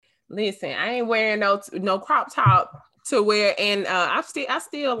Listen, I ain't wearing no crop top to wear, and I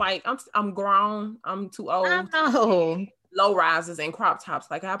still like I'm grown. I'm too I old. know. Low rises and crop tops.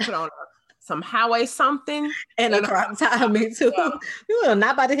 Like I put on some highway something And a crop top, me too. Yeah. You are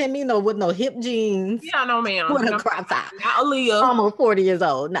not about to hit me with no hip jeans. Yeah, no, ma'am. With a crop top. Not Aaliyah. Almost 40 years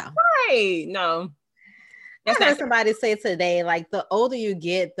old. No. Right. No. I heard somebody say today, like the older you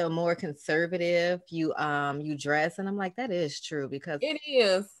get, the more conservative you dress. And I'm like, that is true because it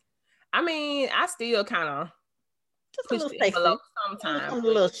is. I mean, I still kind of just a little sexy sometimes. A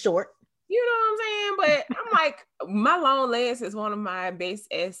little short. You know what I'm saying? But I'm like, my long legs is one of my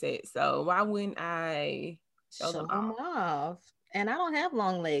best assets. So why wouldn't I show them off? And I don't have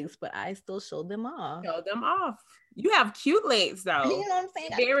long legs, but I still show them off. Show them off. You have cute legs though. You know what I'm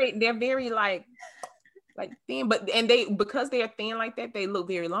saying? They're very like thin, but because they're thin like that, they look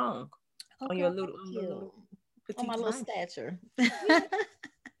very long on your little on my little stature.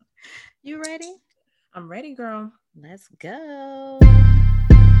 You ready? I'm ready, girl. Let's go.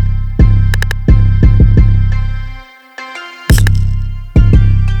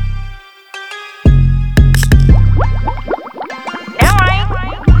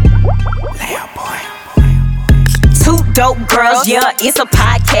 Dope girls, yeah, it's a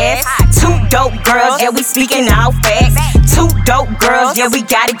podcast. Two dope girls, yeah, we speaking all facts. Two dope girls, yeah, we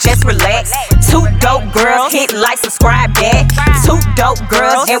got it, just relax. Two dope girls, hit like, subscribe back. Two dope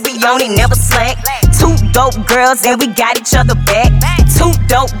girls, and we on it, never slack. Two dope girls, and we got each other back. Two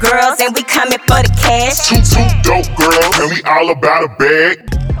dope girls, and we coming for the cash. Two dope girls, and we all about a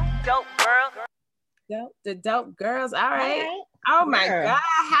bag. Dope girls. The dope girls, all right. Oh my God,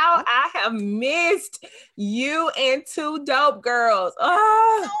 how I have missed you and Two Dope Girls.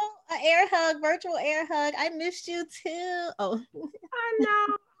 Oh, an air hug, virtual air hug. I missed you too. Oh, I know.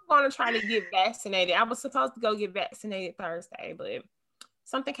 I'm going to try to get vaccinated. I was supposed to go get vaccinated Thursday, but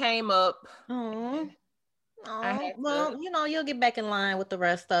something came up. Oh. Well, you'll get back in line with the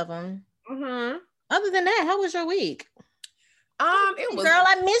rest of them. Mm-hmm. Other than that, how was your week? It was. Girl,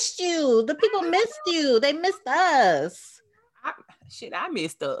 I missed you. The people missed you. They missed us. I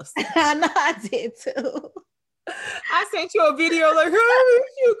missed us. I know I did too. I sent you a video like, "Hey,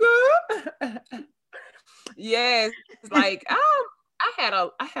 you good?" Yes, like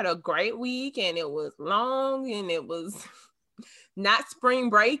I had a great week, and it was long, and it was not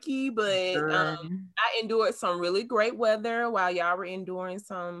spring breaky, but I endured some really great weather while y'all were enduring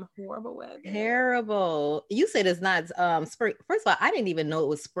some horrible weather. Terrible. You said it's not spring. First of all, I didn't even know it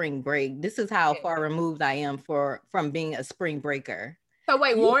was spring break. This is how far removed I am from being a spring breaker. So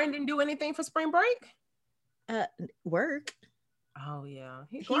wait, Warren didn't do anything for spring break? Work. Oh yeah.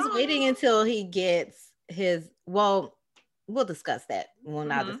 He's waiting until he gets his, well, we'll discuss that when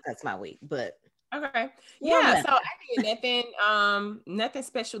I discuss my week, but okay. Yeah, so I did nothing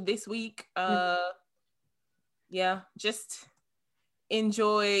special this week. Yeah, just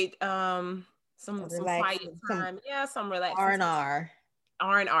enjoyed some quiet time. Some relaxing.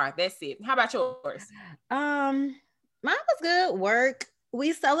 R&R. That's it. How about yours? Mine was good. Work.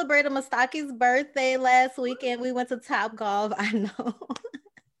 We celebrated Mustaki's birthday last weekend. We went to Top Golf. I know.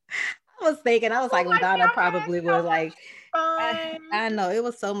 I was like, Donna probably was like, I know, it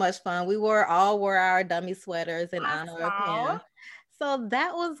was so much fun. We all wore our dummy sweaters in honor of him. So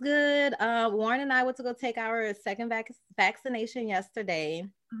that was good. Warren and I went to go take our second vaccination yesterday.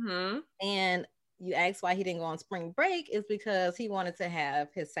 Mm-hmm. And you asked why he didn't go on spring break is because he wanted to have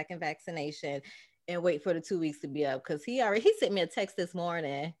his second vaccination and wait for the 2 weeks to be up. Because he sent me a text this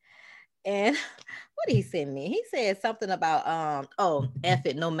morning. And what did he send me? He said something about, F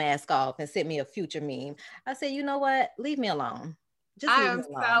it, no mask off, and sent me a future meme. I said, you know what? Leave me alone. Just leave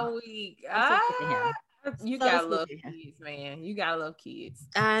me alone. So weak. You gotta love kids, man. You gotta love kids.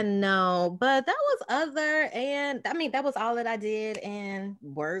 I know, but that was all that I did. And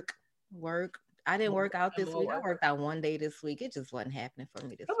work. I didn't work out this week. I worked out one day this week. It just wasn't happening for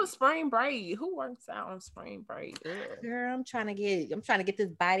me this week. It was spring break. Who works out on spring break? Ugh. Girl, I'm trying to get this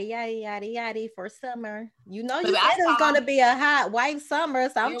body yada for summer. You know, you said it's gonna be a hot white summer,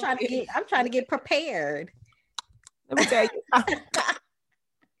 so I'm trying to get prepared. Let me tell you.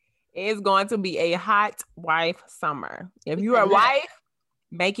 It's going to be a hot wife summer. If you're a wife,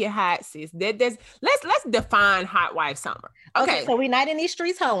 make it hot, sis. Let's define hot wife summer. Okay, so we're not in these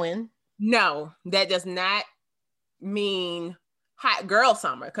streets hoeing. No, that does not mean hot girl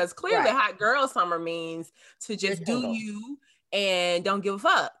summer, because clearly hot girl summer means to just do you and don't give a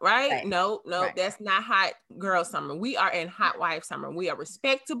fuck, right? No, that's not hot girl summer. We are in hot wife summer. We are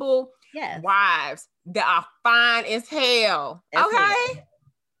respectable wives that are fine as hell. Okay?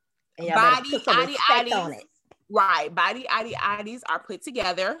 Body on it. Right. Body IDs are put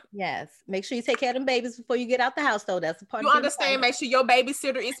together. Yes. Make sure you take care of them babies before you get out the house, though. That's a part You of understand? Make sure your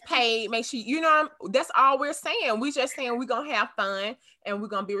babysitter is paid. Make sure, that's all we're saying. We just saying we're going to have fun and we're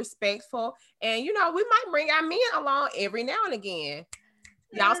going to be respectful. And, we might bring our men along every now and again.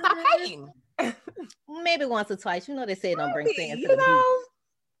 Y'all stop hating. Maybe once or twice. They say don't bring sand to the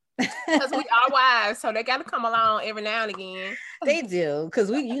beach. Because we are wives, so they got to come along every now and again. They do, because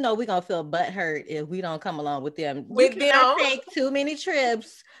we're gonna feel butthurt if we don't come along with them. With you cannot take too many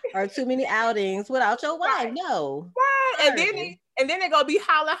trips or too many outings without your wife. Right. No, right? And then they're gonna be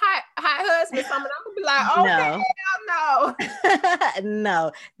hollering hot husband. Some of them gonna be like, oh no,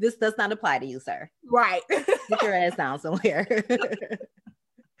 no, this does not apply to you, sir. Right? Get your ass down somewhere.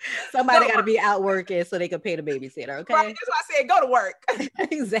 Somebody got to be out working so they can pay the babysitter. Okay, right, that's why I said go to work.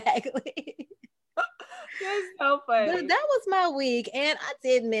 Exactly. That's so funny. But that was my week, and I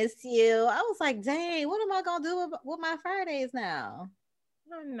did miss you. I was like, dang, what am I gonna do with my Fridays now?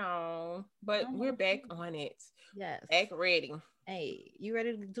 I know, but we're back on it. Yes, back ready. Hey, you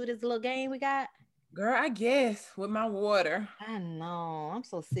ready to do this little game we got? Girl, I guess with my water. I know. I'm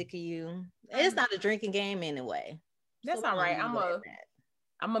so sick of you. It's not a drinking game anyway. That's all right.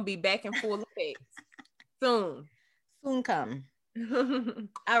 I'm gonna be back in full effect soon. Soon come.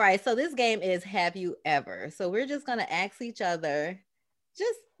 All right. So this game is Have You Ever? So we're just gonna ask each other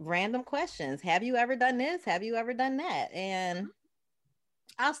just random questions. Have you ever done this? Have you ever done that? And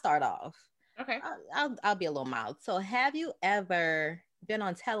I'll start off. Okay. I'll be a little mild. So have you ever been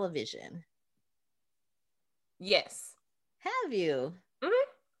on television? Yes. Have you? Mm-hmm.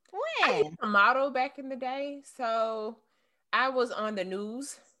 When? I used to model back in the day, so I was on the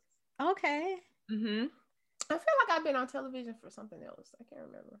news. Okay. Mm-hmm. I feel like I've been on television for something else. I can't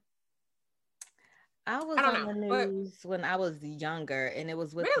remember. I was on the news when I was younger, and it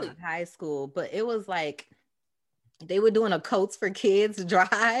was with my high school, but it was like they were doing a Coats for Kids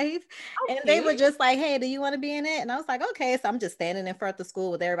drive, and they were just like, hey, do you want to be in it? And I was like, okay. So I'm just standing in front of the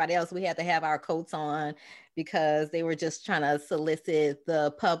school with everybody else. We had to have our coats on because they were just trying to solicit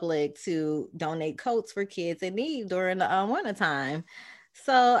the public to donate coats for kids in need during the winter time.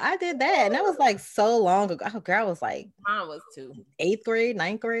 So I did that, and that was like so long ago. Oh, girl, I was like, mine was too. 8th grade,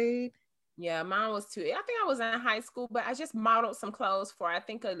 9th grade. Yeah, mine was too. I think I was in high school, but I just modeled some clothes for. I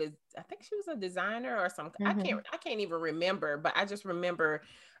think she was a designer or something. Mm-hmm. I can't even remember, but I just remember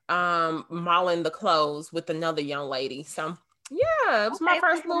modeling the clothes with another young lady. So yeah, it was my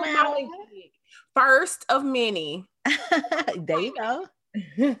first little modeling gig. First of many. There you go.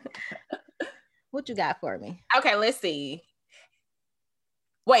 What you got for me? Okay, let's see.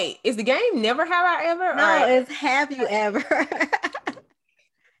 Wait, is the game Never Have I Ever? No, it's Have You Ever?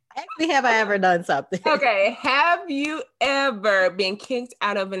 Actually, have I ever done something? Okay, have you ever been kicked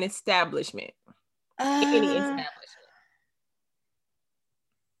out of an establishment? Any establishment?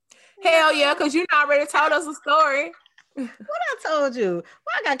 Hell yeah, because you already told us a story. What I told you?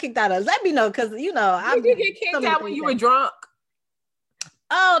 Well, I got kicked out of. Let me know, because Did you get kicked out when you were drunk?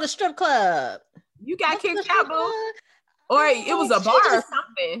 Oh, the strip club. You got kicked out, boo? Or it was a bar or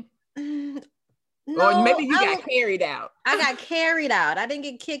something. No, or maybe you got carried out. I got carried out. I didn't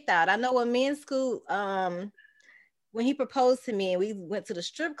get kicked out. I know when me and Scoot, when he proposed to me and we went to the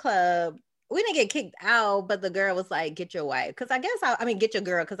strip club, we didn't get kicked out, but the girl was like, get your wife. Because I guess, get your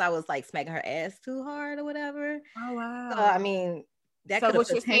girl, because I was like smacking her ass too hard or whatever. Oh, wow. So, so what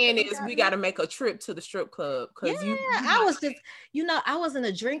you're saying is we got to make a trip to the strip club. I was just, I wasn't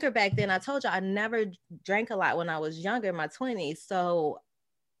a drinker back then. I told you I never drank a lot when I was younger, in my 20s. So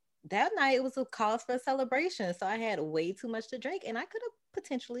that night it was a cause for a celebration. So I had way too much to drink, and I could have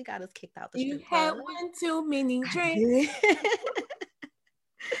potentially got us kicked out the strip club. You had one too many drinks.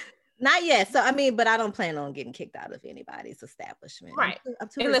 Not yet. So, but I don't plan on getting kicked out of anybody's establishment. Right.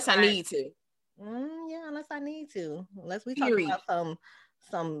 Unless I need to. Yeah, unless I need to. Unless we talk about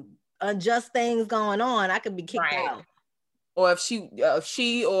some unjust things going on, I could be kicked out. Or if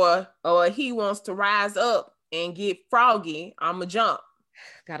she or he wants to rise up and get froggy, I'ma jump.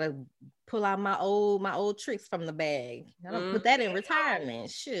 Gotta pull out my old tricks from the bag. I don't put that in retirement.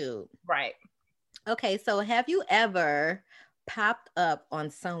 Shoot. Right. Okay, so have you ever popped up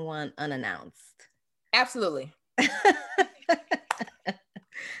on someone unannounced? Absolutely.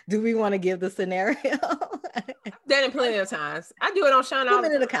 Do we want to give the scenario? I've done it plenty of times. I do it on Sean.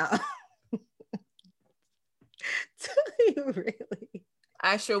 2-minute account. Really?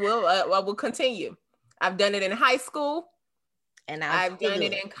 I sure will. I will continue. I've done it in high school. And I've done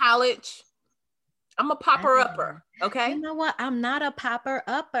it in college. I'm a popper-upper, okay? You know what? I'm not a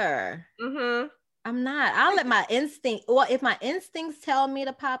popper-upper. Mm-hmm. I'm not. I'll let my instinct. Well, if my instincts tell me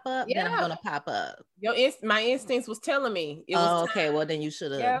to pop up, then I'm gonna pop up. My instincts was telling me it was. Oh, okay. Well, then you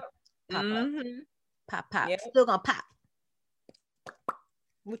should have pop up. Pop. Yep. Still gonna pop.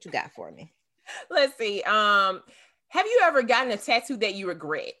 What you got for me? Let's see. Have you ever gotten a tattoo that you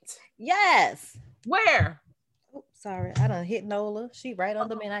regret? Yes. Where? Oh, sorry, I done hit Nola. She right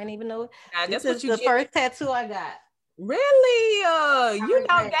under me, and I didn't even know it. Nah, this is the first tattoo I got. Really? You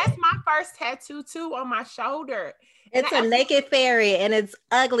know, that's my first tattoo too on my shoulder. It's a naked fairy, and it's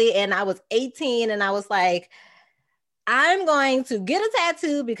ugly. And I was 18, and I was like, I'm going to get a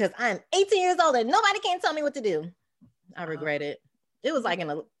tattoo because I'm 18 years old, and nobody can tell me what to do. I regret it. It was like in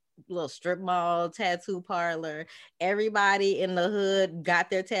a little strip mall tattoo parlor. Everybody in the hood got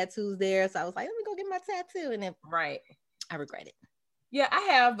their tattoos there. So I was like, let me go get my tattoo. And then I regret it. Yeah, I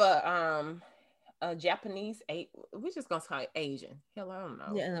have a Japanese, we're just gonna call it Asian. Hell, I don't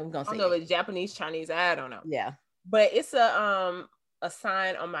know. Yeah, I'm gonna say I don't know if it's Japanese, Chinese, I don't know. Yeah. But it's a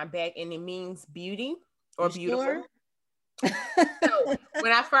sign on my back, and it means beauty or beautiful. Sure? So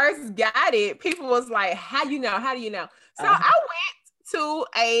when I first got it, people was like, how do you know? So I went to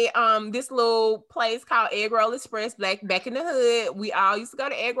a this little place called Egg Roll Express. Back in the hood, we all used to go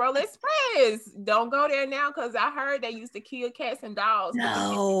to Egg Roll Express. Don't go there now because I heard they used to kill cats and dogs.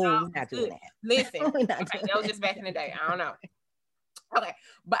 No, we're not doing that. Listen, that was just back in the day. I don't know. Okay,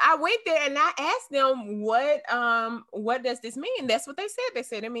 but I went there and I asked them what does this mean? That's what they said. They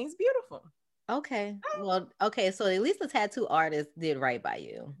said it means beautiful. Okay. Well, okay. So at least the tattoo artist did right by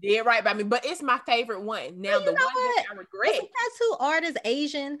you. Did right by me, but it's my favorite one. Now the one that I regret. Is the tattoo artist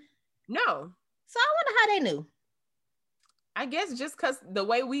Asian? No. So I wonder how they knew. I guess just because the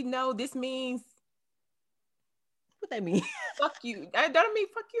way we know this means. What that mean? Fuck you. That don't mean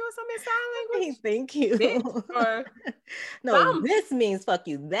fuck you or something in sign language. Thank you. Bitch, or no, this means fuck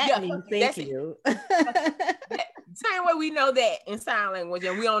you. That means thank you. Same way we know that in sign language,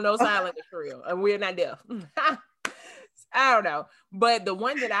 and we don't know sign language for real, and we're not deaf. I don't know. But the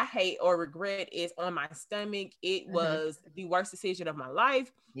one that I hate or regret is on my stomach. It was the worst decision of my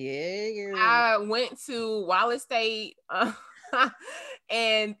life. Yeah. I went to Wallace State.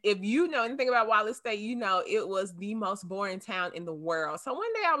 And if you know anything about Wallace State, you know it was the most boring town in the world. So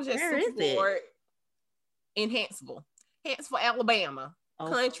one day I was just super bored in Huntsville, Alabama.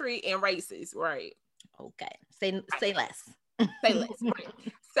 Okay. Country and racist, right? Okay. Say less. Say less. Right.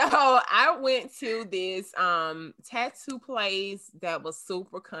 So I went to this tattoo place that was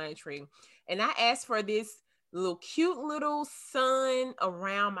super country, and I asked for this cute little sun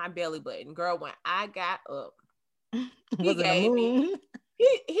around my belly button. Girl, when I got up, he gave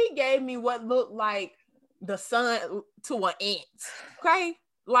me what looked like the sun to an ant. Okay,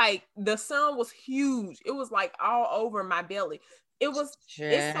 like the sun was huge. It was like all over my belly. It's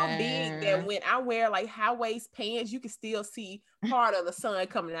so big that when I wear like high waist pants, you can still see part of the sun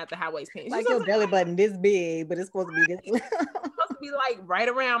coming out the high waist pants. Like your belly button this big, but it's supposed to be this. It's supposed to be like right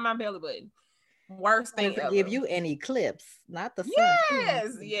around my belly button. Worst thing ever. Give you an eclipse, not the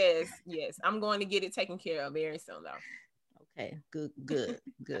sun. Yes. I'm going to get it taken care of very soon though. Okay, good.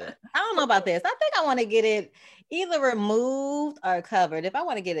 I don't know about this. I think I want to get it either removed or covered. If I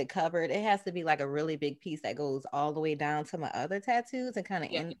want to get it covered, it has to be like a really big piece that goes all the way down to my other tattoos and kind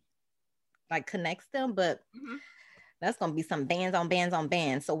of like connects them. But that's going to be some bands on bands.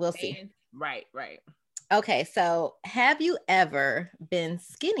 So we'll see. Right. Okay, so have you ever been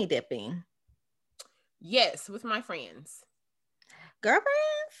skinny dipping? Yes, with my friends.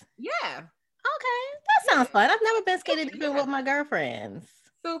 Girlfriends? Yeah. Okay, that sounds fun. I've never been skinny dipping with my girlfriends.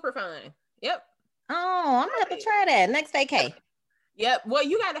 Super fun. Yep. Oh, I'm gonna have to try that next vacay. Yep. Well,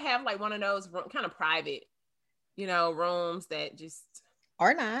 you got to have like one of those kind of private, rooms that just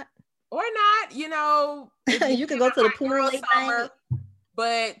or not. You can go to the pool late night.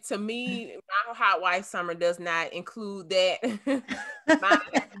 But to me, my hot wife summer does not include that. Mine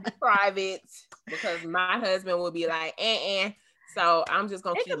has to be private because my husband will be like, So I'm just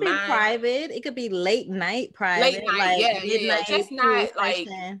gonna keep mine. It could be private. It could be late night private. Late night, yeah. Just not like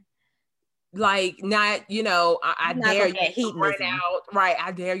not, I dare you to run out. Right.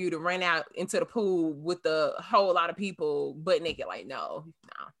 I dare you to run out into the pool with a whole lot of people butt naked. Like, no.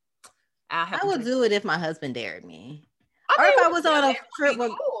 I would do it if my husband dared me. Or if I was on a trip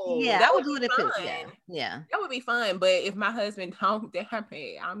with, I would do it too. Yeah. That would be fun. But if my husband don't dare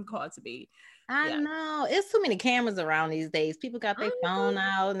me, I'm going to be. I know. It's too many cameras around these days. People got their phone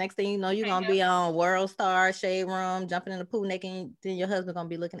out. Next thing you know, you're going to be on World Star, Shade Room, jumping in the pool naked. And then your husband going to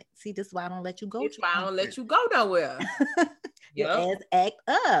be looking at, see, this is why I don't let you go. This is why I don't let you go nowhere. Your ass act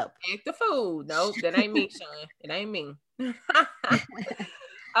up. Act the fool. No, that ain't me, Sean. It ain't me.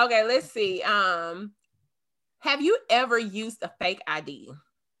 Okay, let's see. Have you ever used a fake ID?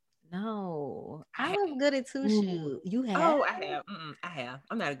 No, I I have. was good at two Ooh. shoes. You have? Oh, I have. I have.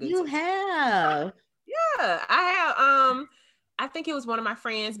 I'm not a good You teacher. have. Yeah, I have. I think it was one of my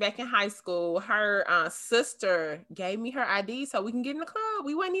friends back in high school. Her sister gave me her ID so we can get in the club.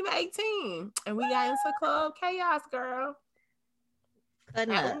 We weren't even 18, and we got into Club Chaos, girl.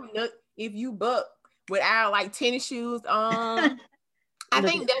 Cutting And, up. if you book without like tennis shoes on, I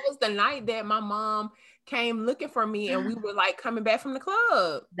Look think that was the night that my mom came looking for me, and we were like coming back from the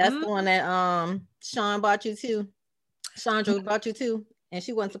club. That's the one that Sean bought you to. Chandra brought you to, and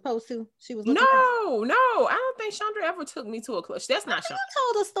she wasn't supposed to. She was looking. No, I don't think Chandra ever took me to a club. That's not Chandra.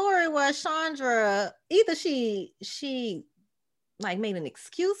 You told a story where Chandra either she like made an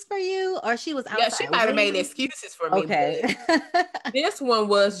excuse for you, or she was outside. Yeah, she might have made waiting. excuses for me. Okay. This one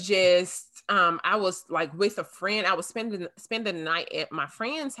was just I was like with a friend. I was spending the night at my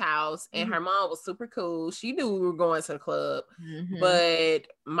friend's house, and her mom was super cool. She knew we were going to the club, but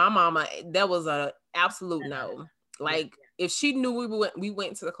my mama, that was a absolute no. Like if she knew we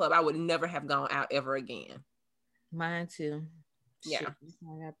went to the club, I would never have gone out ever again. Mine too. Yeah. Shit,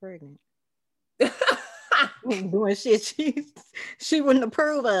 I got pregnant. Doing shit she wouldn't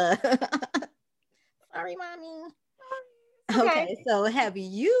approve of. Sorry, mommy. Okay, so have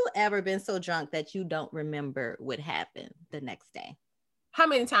you ever been so drunk that you don't remember what happened the next day? How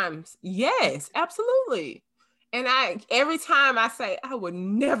many times? Yes, absolutely. And every time I say I would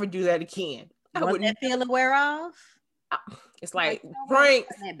never do that again. I Once would that feeling wear off. It's like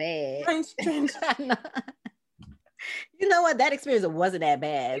drinks. That bad. Drinks. You know what? That experience wasn't that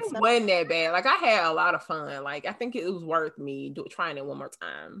bad. It wasn't that bad. Like I had a lot of fun. Like I think it was worth me trying it one more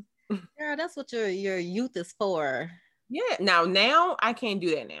time. Girl, that's what your youth is for. Yeah. Now I can't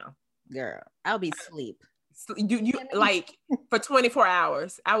do that now. Girl, I'll be asleep. You like for 24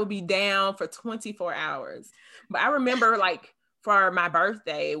 hours. I would be down for 24 hours. But I remember like for my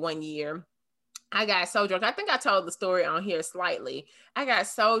birthday one year, I got so drunk. I think I told the story on here slightly. I got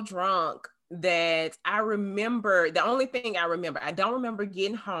so drunk that I remember, the only thing I remember, I don't remember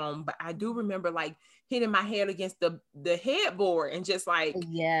getting home, but I do remember like hitting my head against the headboard and just like,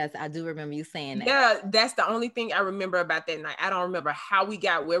 yes, I do remember you saying that. Yeah, that's the only thing I remember about that night. I don't remember how we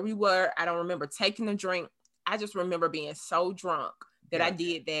got where we were. I don't remember taking a drink. I just remember being so drunk that I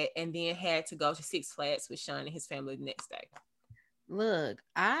did that and then had to go to Six Flags with Sean and his family the next day. Look,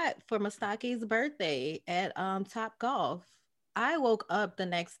 for Mustaki's birthday at Top Golf, I woke up the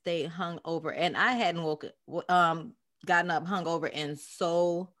next day hungover, and I hadn't gotten up hungover in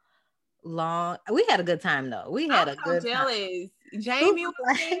so long. We had a good time though. We had a good jealous. Time. Jamie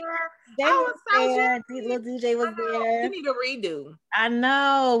was there. I was so there. Little DJ was there. You need a redo. I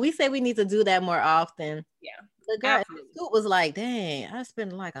know. We say we need to do that more often. Yeah. The girl Scoot was like, dang, I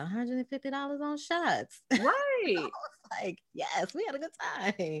spent like $150 on shots. Right. I was like, yes, we had a good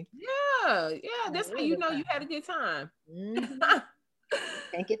time. Yeah. That's how you know you had a good time. Mm-hmm.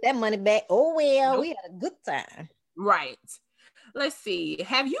 Can't get that money back. Oh well, we had a good time. Right. Let's see.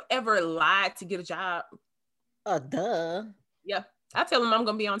 Have you ever lied to get a job? Duh. Yeah. I tell them I'm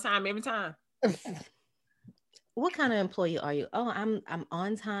gonna be on time every time. What kind of employee are you? Oh, I'm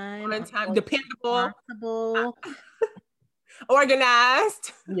on time. On time, dependable,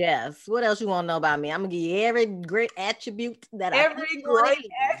 organized. Yes. What else you want to know about me? I'm gonna give you every great attribute that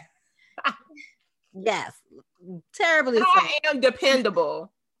Yes. Terribly. I am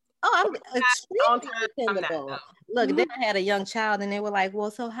dependable. Oh, I'm extremely dependable. Look, then I had a young child and they were like, well,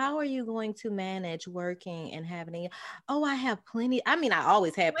 so how are you going to manage working and having I have plenty. I mean, I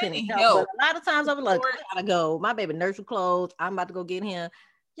always have plenty help, but a lot of times I was like, I gotta go. My baby nursery clothes. I'm about to go get him.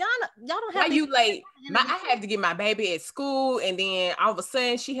 Y'all don't have. Why you late? I had to get my baby at school, and then all of a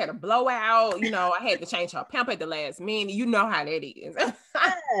sudden she had a blowout. I had to change her pamper at the last minute. You know how that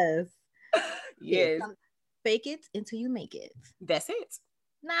is. Yes. Fake it until you make it. That's it.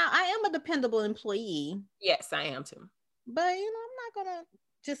 Now, I am a dependable employee. Yes, I am too. But, I'm not going to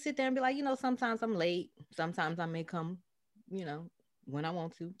just sit there and be like, sometimes I'm late. Sometimes I may come, when I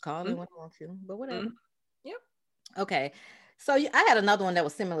want to. Call in when I want to. But whatever. Yep. Okay. So I had another one that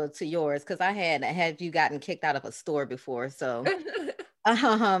was similar to yours because I had you gotten kicked out of a store before. So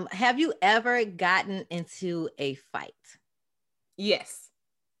have you ever gotten into a fight? Yes.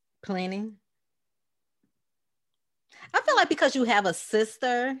 Plenty? I feel like because you have a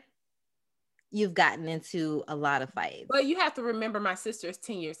sister, you've gotten into a lot of fights. But you have to remember my sister is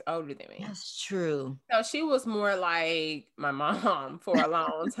 10 years older than me. That's true. So she was more like my mom for a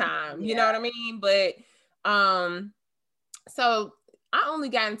long time. You know what I mean? But so I only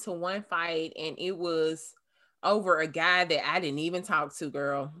got into one fight, and it was over a guy that I didn't even talk to,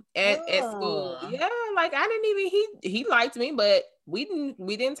 girl, at school. Oh, Yeah, like I didn't even he liked me, but we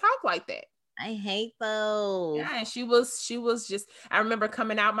didn't talk like that. I hate those. Yeah, and she was just, I remember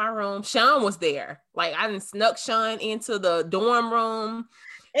coming out my room. Sean was there. Like I done snuck Sean into the dorm room.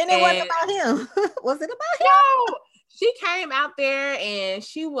 And it wasn't And about him. Was it about him? no, she came out there and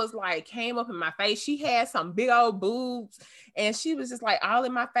she was like, came up in my face. She had some big old boobs and she was just like all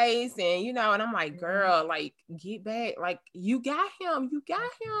in my face. And and I'm like, girl, like get back. Like you got him. You got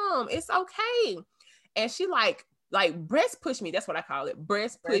him. It's okay. And she like breast pushed me. That's what I call it.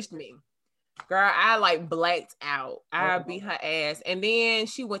 Breast pushed me. Girl, I like blacked out. I beat her ass. And then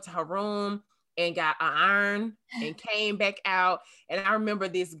she went to her room and got an iron and came back out. And I remember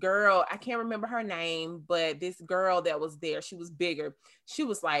this girl, I can't remember her name, but this girl that was there, she was bigger. She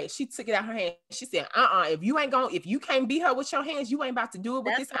was like, she took it out her hand. She said, if you can't beat her with your hands, you ain't about to do it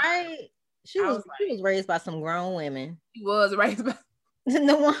with That's this right. iron. She was raised by some grown women. She was raised by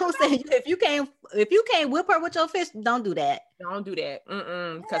The one who said, if you can't whip her with your fist, don't do that. Don't do that.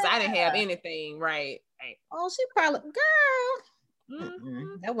 Because I didn't have anything. Right. Oh, she probably, girl.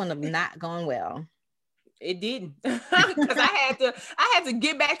 That wouldn't have not gone well. It didn't. Because I had to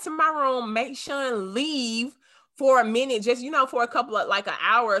get back to my room, make Sean leave for a minute, just for a couple of like an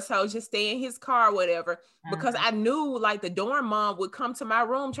hour or so, just stay in his car or whatever. Because I knew like the dorm mom would come to my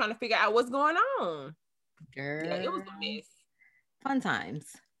room trying to figure out what's going on. Girl. Yeah, it was a mess. Fun times,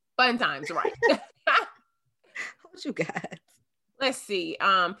 right? What you got? Let's see.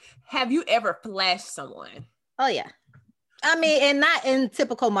 Have you ever flashed someone? Oh yeah. I mean, and not in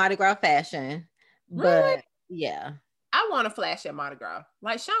typical Mardi Gras fashion, but yeah. I want to flash at Mardi Gras.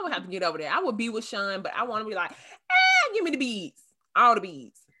 Like Sean would have to get over there. I would be with Sean, but I want to be like, give me the beads, all the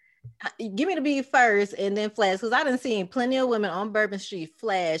beads. Give me the bead first and then flash, because I done seen plenty of women on Bourbon Street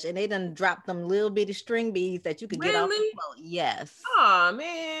flash and they done dropped them little bitty string beads that you could get off the float. Yes. Oh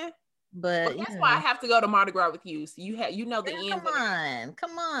man. But that's why I have to go to Mardi Gras with you. So you know the ins.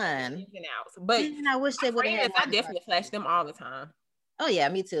 Come on. Ins and outs. But I wish they would have. I definitely flash them all the time. Oh yeah,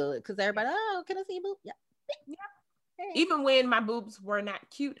 me too. Because everybody, can I see your boob? Yeah. Hey. Even when my boobs were not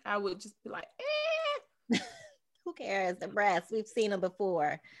cute, I would just be like, Who cares? The breasts. We've seen them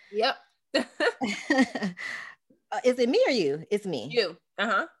before. Yep. Is it me or you? It's me. You.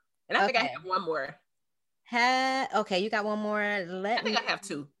 And I think I have one more. Okay, you got one more. I think I have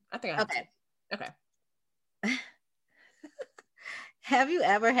two. Okay. Have you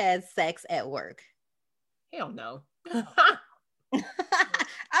ever had sex at work? Hell no. I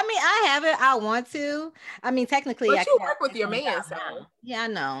mean, I haven't. I want to. I mean, technically, but you work with your man, so yeah, I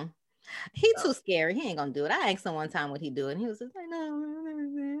know. He too scary. He ain't gonna do it. I asked him one time what he do, and he was just like,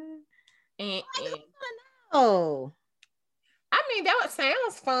 "No." Oh, I mean, that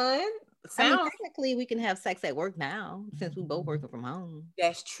sounds fun. I mean, technically, we can have sex at work now since we both working from home.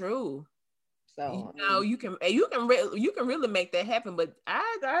 That's true. So you can really make that happen. But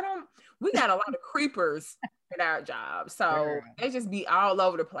I don't. We got a lot of creepers at our job, so they just be all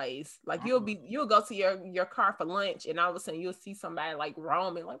over the place. Like you'll go to your car for lunch, and all of a sudden you'll see somebody like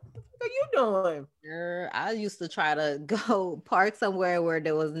roaming. Like, what the fuck are you doing? Girl, I used to try to go park somewhere where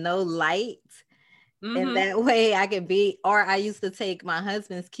there was no light. And that way I could I used to take my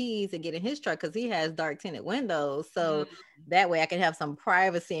husband's keys and get in his truck because he has dark tinted windows. So that way I can have some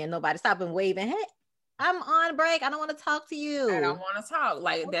privacy and nobody stop and waving. Hey, I'm on break. I don't want to talk to you. I don't want to talk.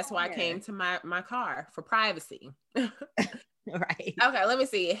 Like, that's why I came to my car for privacy. Right. Okay, let me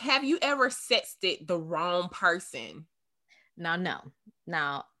see. Have you ever sexted the wrong person? No.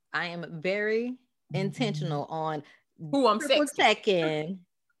 Now, I am very intentional on who I'm checking.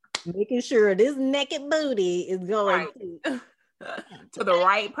 Making sure this naked booty is going to the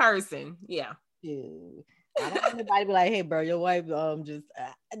right person. Yeah. Dude. I don't want anybody to be like, hey, bro, your wife just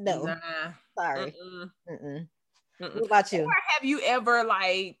no. Nah. Sorry. What about you? Or have you ever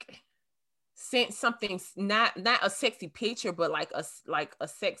like sent something not a sexy picture, but like a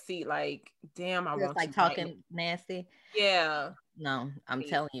sexy damn, I want like talking nasty? Yeah. No, I'm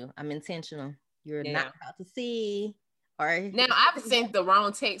telling you, I'm intentional. You're not about to see. Now I've sent the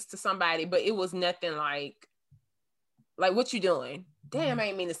wrong text to somebody, but it was nothing like what you doing? Damn, I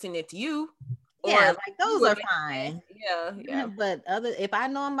ain't mean to send it to you. Yeah, like those are fine. Yeah. But if I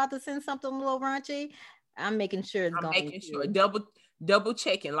know I'm about to send something a little raunchy, I'm making sure it's going. Making sure double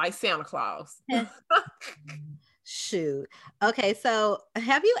checking like Santa Claus. Shoot. Okay, so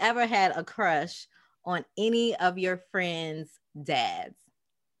have you ever had a crush on any of your friends' dads?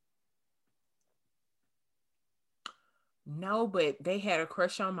 No, but they had a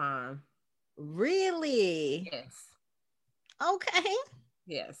crush on mine. Really? Yes. Okay.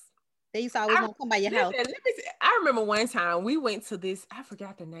 Yes. They used to always want to come by your house. Let me see. I remember one time we went to this, I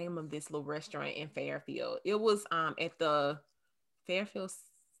forgot the name of this little restaurant in Fairfield. It was at the Fairfield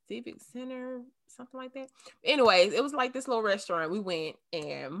Civic Center, something like that. Anyways, it was like this little restaurant. We went,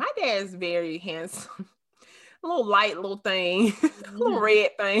 and my dad's very handsome. A little light little thing, a little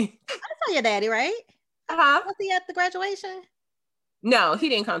red thing. I saw your daddy, right? Was he at the graduation? No, he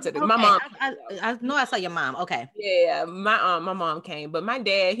didn't come to my mom. I know I saw your mom. Okay. Yeah, my mom came, but my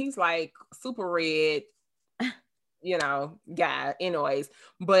dad, he's like super red, guy. Anyways,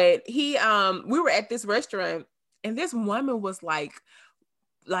 but he we were at this restaurant, and this woman was like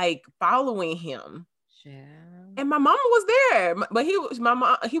following him. Yeah. And my mama was there, but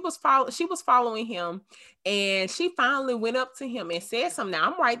she was following him, and she finally went up to him and said something.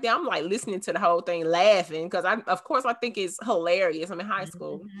 Now I'm right there. I'm like listening to the whole thing, laughing, because of course I think it's hilarious. I'm in high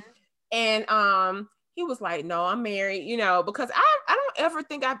school. And he was like, "No, I'm married," because I don't ever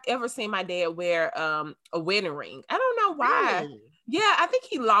think I've ever seen my dad wear a wedding ring. I don't know why. Really? Yeah, I think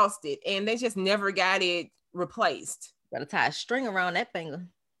he lost it, and they just never got it replaced. Better tie a string around that finger.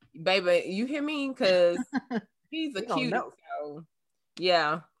 Baby, you hear me? Because he's a cutie. So,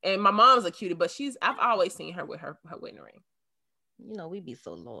 yeah. And my mom's a cutie, but I've always seen her with her wedding ring. We be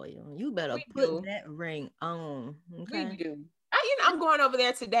so loyal. You better put that ring on. Okay? We do. I'm going over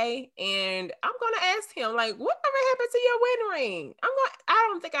there today, and I'm going to ask him, like, whatever happened to your wedding ring? I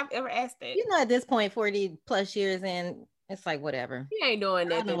don't think I've ever asked that. At this point, 40 plus years in, it's like, whatever. He ain't doing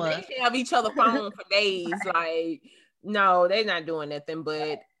nothing. They have each other phone for days. Like, no, they're not doing nothing,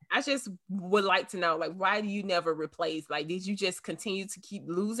 but I just would like to know, like, why do you never replace? Like, did you just continue to keep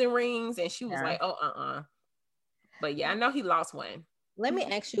losing rings? And she was like, oh, But yeah, I know he lost one. Let me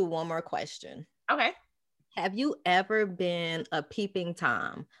ask you one more question. Okay. Have you ever been a peeping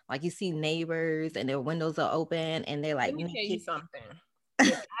Tom? Like, you see neighbors and their windows are open and they're like, let me tell you something.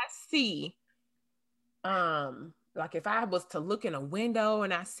 If I see, like if I was to look in a window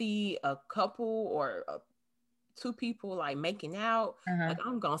and I see a couple or two people like making out, like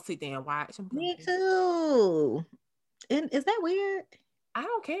I'm gonna sit there and watch. Me too. And is that weird? I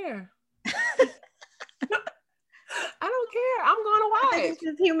don't care. I don't care. I'm gonna watch. It's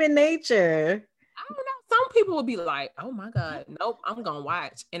just human nature. I don't know. Some people will be like, "Oh my God, nope, I'm gonna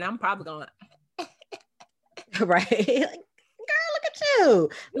watch," and I'm probably gonna. Right. Like, girl, look at you.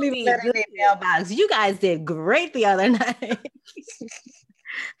 Leave that in the mailbox. You guys did great the other night.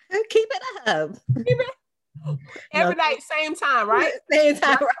 Keep it up. Every night, same time, right? Same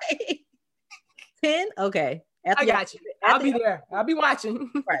time, right? 10? Okay. I got you. I'll be there. I'll be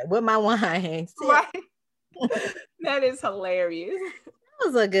watching. Right, with my wine. Right. That is hilarious. That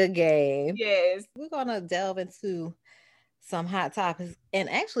was a good game. Yes. We're going to delve into some hot topics. And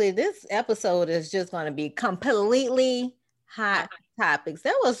actually, this episode is just going to be completely hot topics.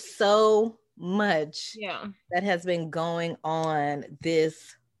 There was so much that has been going on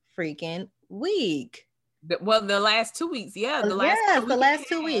this freaking week. The last 2 weeks. Yeah. The last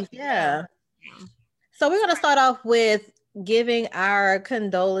 2 weeks. Yeah. So we're going to start off with giving our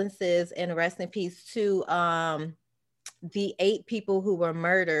condolences and rest in peace to the 8 people who were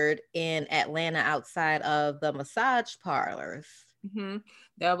murdered in Atlanta outside of the massage parlors. Mm-hmm.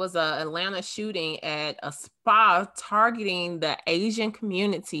 There was an Atlanta shooting at a spa targeting the Asian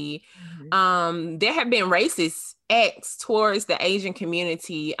community. Mm-hmm. There have been racist acts towards the Asian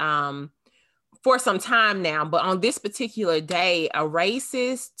community for some time now, but on this particular day, a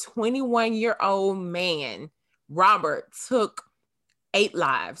racist 21-year-old man, Robert, took 8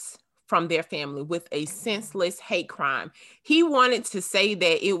 lives from their family with a senseless hate crime. He wanted to say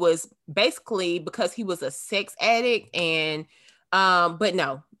that it was basically because he was a sex addict, and but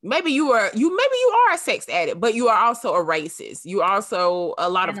no, maybe you are a sex addict, but you are also a racist. You are also a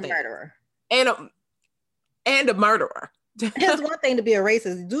lot of things. Murderer. And a murderer. It's one thing to be a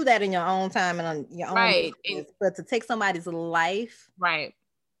racist, do that in your own time and on your own basis, but to take somebody's life, right?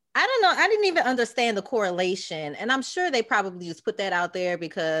 I don't know. I didn't even understand the correlation, and I'm sure they probably just put that out there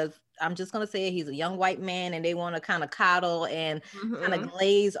because I'm just gonna say he's a young white man, and they want to kind of coddle and kind of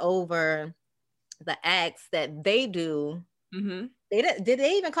glaze over the acts that they do. Mm-hmm. Did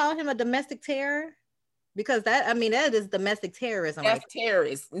they even call him a domestic terror? Because that is domestic terrorism. That's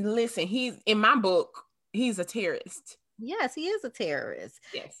terrorist. Listen, he's in my book. He's a terrorist. Yes, he is a terrorist.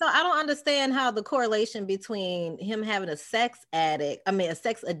 Yes. So I don't understand how the correlation between him having a sex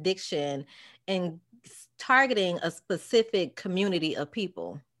addiction and targeting a specific community of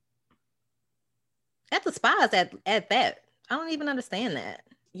people. At the spas at that. I don't even understand that.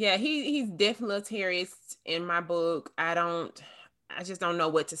 Yeah, he's definitely a terrorist in my book. I just don't know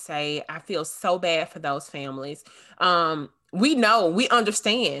what to say. I feel so bad for those families. we know, we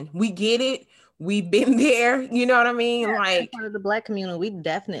understand, we get it. We've been there. You know what I mean? Yeah, Like, part of the Black community, we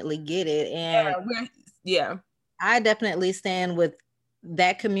definitely get it. And yeah. I definitely stand with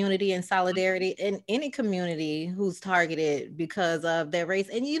that community in solidarity in any community who's targeted because of their race.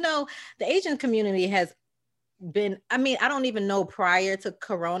 And the Asian community has been, I mean, I don't even know prior to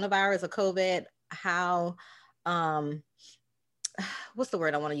coronavirus or COVID how what's the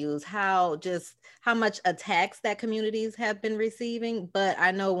word I want to use? How much attacks that communities have been receiving. But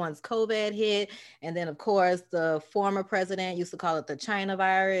I know once COVID hit, and then of course the former president used to call it the China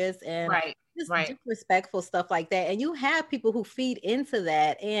virus, and just disrespectful stuff like that. And you have people who feed into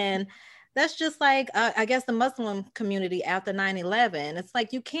that. And that's just like, I guess the Muslim community after 9/11. It's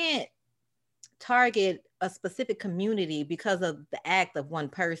like you can't target a specific community because of the act of one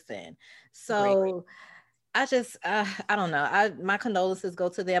person. So I just, I don't know. My condolences go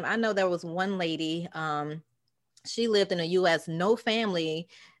to them. I know there was one lady, she lived in the US, no family.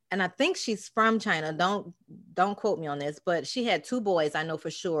 And I think she's from China. Don't quote me on this, but she had 2 boys, I know for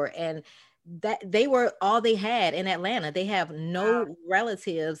sure. And that they were all they had in Atlanta. They have no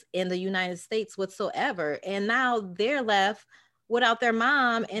relatives in the United States whatsoever. And now they're left without their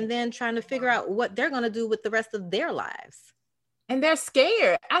mom and then trying to figure out what they're going to do with the rest of their lives. And they're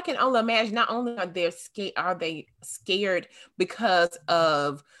scared. I can only imagine, not only are they scared because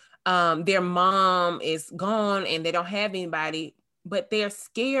of their mom is gone and they don't have anybody, but they're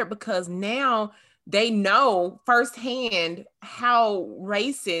scared because now they know firsthand how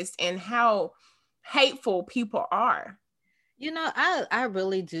racist and how hateful people are. I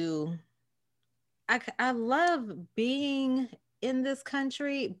really do. I love being in this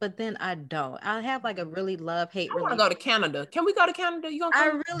country, but then I don't. I have like a really love-hate. I want to go to Canada. Can we go to Canada?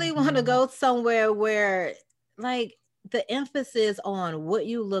 I really want to go somewhere where like the emphasis on what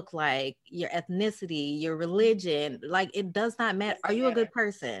you look like, your ethnicity, your religion, like it does not matter. Are you a good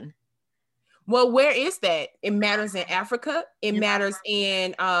person? Well, where is that? It matters in Africa. It matters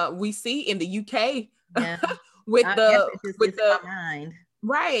in we see in the UK. Yeah. with the mind.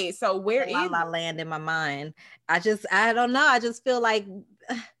 Right. So where is La Land in my mind? I don't know. I just feel like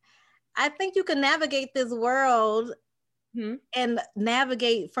I think you can navigate this world and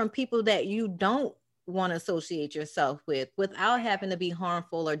navigate from people that you don't want to associate yourself with without having to be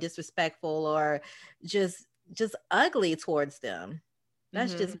harmful or disrespectful or just ugly towards them.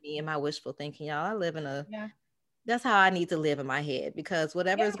 That's just me and my wishful thinking, y'all. I live in that's how I need to live in my head, because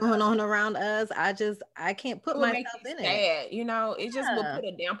whatever is going on around us, I can't put myself in it. It just will put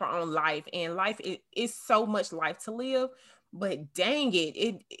a damper on life, and life is so much life to live, but dang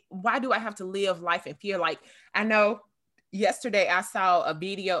it, why do I have to live life in fear? Like, I know yesterday I saw a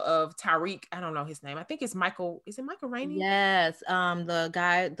video of Tariq. I don't know his name. I think it's Michael. Is it Michael Rainey? Yes.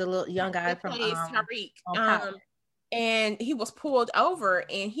 The little young guy from Tariq. And he was pulled over,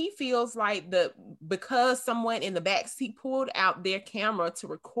 and he feels like because someone in the back seat pulled out their camera to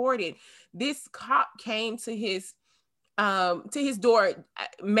record it, this cop came to his door,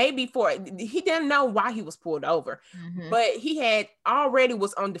 maybe he didn't know why he was pulled over, but he had already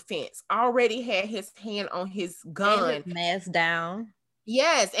was on defense, already had his hand on his gun, and his mask down.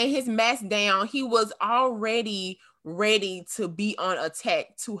 Yes, and his mask down. He was already ready to be on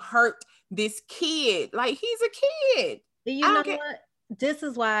attack to hurt this kid. Like, he's a kid. You know what? This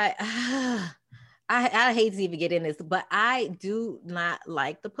is why I hate to even get in this, but I do not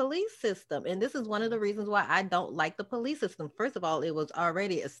like the police system. And this is one of the reasons why I don't like the police system. First of all, it was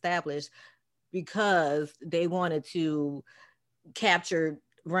already established because they wanted to capture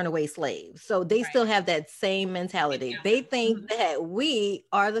runaway slaves. So they still have that same mentality. They think that we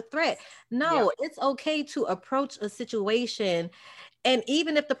are the threat. No, it's okay to approach a situation, and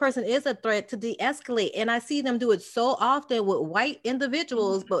even if the person is a threat, to de-escalate. And I see them do it so often with white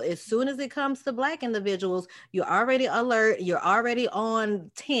individuals, but as soon as it comes to Black individuals, you're already alert, you're already on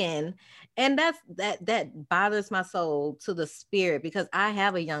 10. And that bothers my soul to the spirit, because I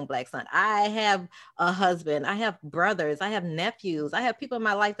have a young Black son. I have a husband. I have brothers. I have nephews. I have people in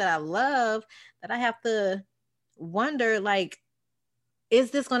my life that I love, that I have to wonder, like,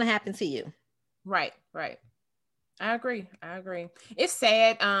 is this going to happen to you? Right. I agree. It's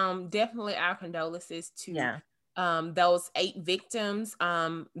sad. Definitely our condolences to those 8 victims,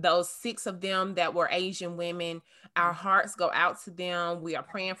 those 6 of them that were Asian women. Our hearts go out to them. We are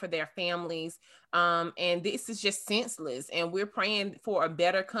praying for their families. And this is just senseless. And we're praying for a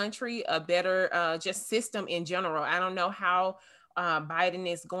better country, a better just system in general. I don't know how Biden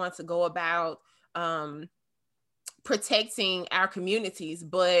is going to go about protecting our communities,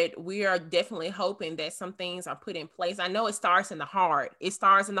 but we are definitely hoping that some things are put in place. I know it starts in the heart.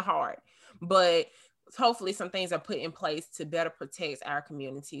 But hopefully some things are put in place to better protect our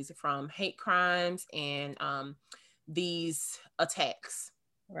communities from hate crimes and these attacks.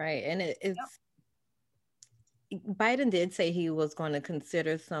 Right. And it's Biden did say he was going to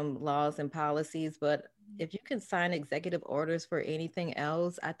consider some laws and policies, but if you can sign executive orders for anything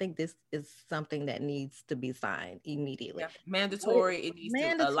else, I think this is something that needs to be signed immediately. Yeah. Mandatory. It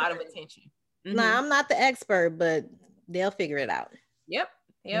needs a lot of attention. Nah, I'm not the expert, but they'll figure it out. Yep.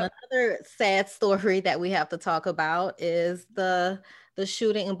 Another sad story that we have to talk about is the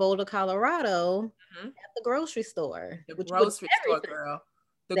shooting in Boulder, Colorado, at the grocery store. The grocery store, girl.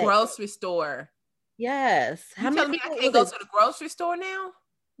 The grocery store. Yes. How many telling me I can't go to the grocery store now?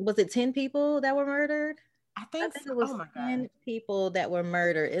 Was it 10 people that were murdered? I think it was 10 people that were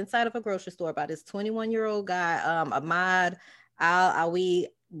murdered inside of a grocery store by this 21-year-old guy, Ahmad Al-Awi,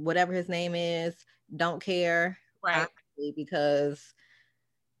 whatever his name is. Don't care. Right. Because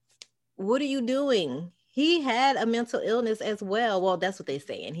what are you doing? He had a mental illness as well. Well, that's what they're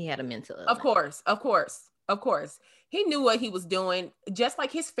saying. He had a mental illness. Of course. He knew what he was doing. Just like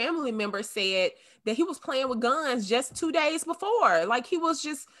his family members said that he was playing with guns just 2 days before. Like he was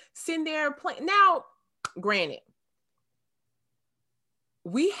just sitting there playing. Now, granted,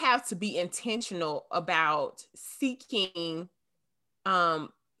 we have to be intentional about seeking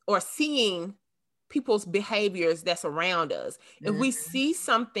or seeing people's behaviors that's around us. If we see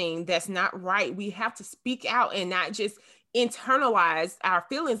something that's not right, we have to speak out and not just internalize our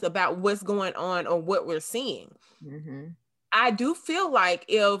feelings about what's going on or what we're seeing. I do feel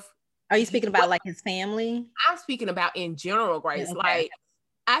like are you speaking about like his family? I'm speaking about in general, Grace. Okay. Like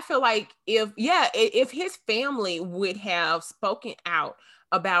I feel like if his family would have spoken out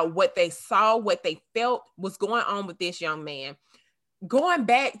about what they saw, what they felt was going on with this young man. Going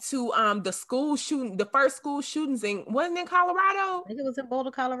back to the school shooting, the first school shootings wasn't in Colorado? I think it was in Boulder,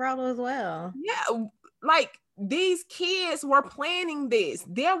 Colorado as well. Yeah, like these kids were planning this.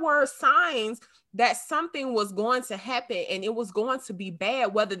 There were signs that something was going to happen and it was going to be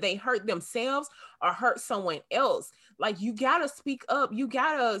bad, whether they hurt themselves or hurt someone else. Like you gotta speak up. You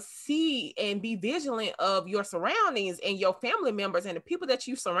gotta see and be vigilant of your surroundings and your family members and the people that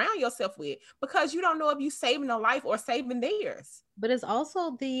you surround yourself with, because you don't know if you're saving a life or saving theirs. But it's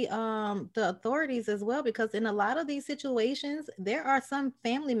also the authorities as well, because in a lot of these situations, there are some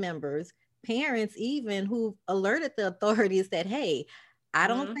family members, parents even, who alerted the authorities that, hey, I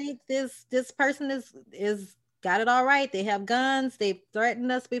don't think this person is got it all right. They have guns. They've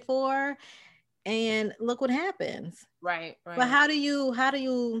threatened us before, and look what happens. Right. But how do you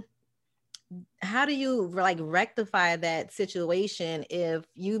like rectify that situation if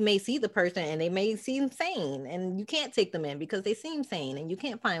you may see the person and they may seem sane and you can't take them in because they seem sane and you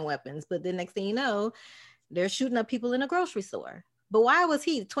can't find weapons, but the next thing you know, they're shooting up people in a grocery store? But why was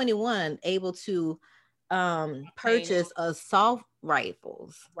he 21 able to purchase assault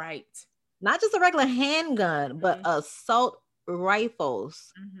rifles? Right. Not just a regular handgun, but assault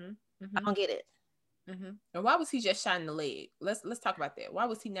rifles. I don't get it. And why was he just shot in the leg? Let's talk about that. Why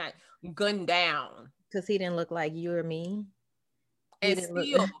was he not gunned down? Because he didn't look like you or me. And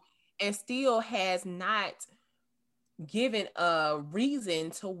still has not given a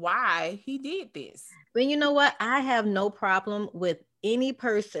reason to why he did this. But you know what? I have no problem with any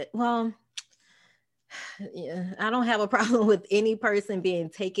person. Well, yeah, I don't have a problem with any person being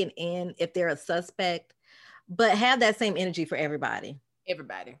taken in if they're a suspect, but have that same energy for everybody.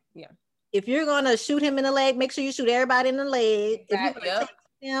 Everybody, yeah. If you're gonna shoot him in the leg, make sure you shoot everybody in the leg. If you're gonna tase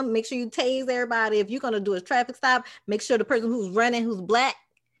him, make sure you tase everybody. If you're gonna do a traffic stop, make sure the person who's running, who's black,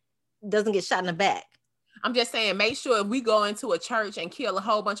 doesn't get shot in the back. I'm just saying, make sure if we go into a church and kill a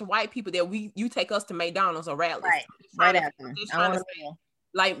whole bunch of white people, that you take us to McDonald's or Rally's. Right after.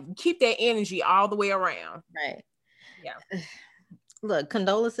 Like keep that energy all the way around. Right. Yeah. Look,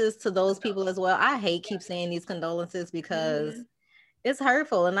 condolences to those people as well. I keep saying these condolences because it's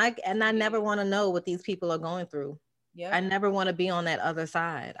hurtful, and I never want to know what these people are going through. Yeah. I never want to be on that other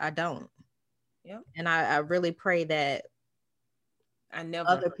side. I don't. Yeah. And I really pray that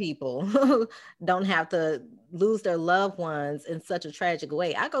other people don't have to lose their loved ones in such a tragic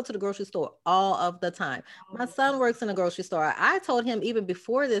way. I go to the grocery store all of the time. My son works in a grocery store. I told him even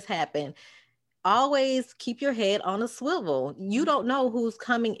before this happened, always keep your head on a swivel. You don't know who's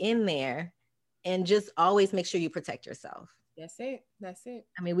coming in there, and just always make sure you protect yourself. That's it.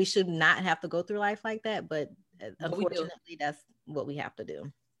 I mean, we should not have to go through life like that, but unfortunately, that's what we have to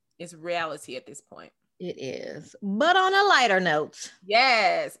do. It's reality at this point. It is. But on a lighter note.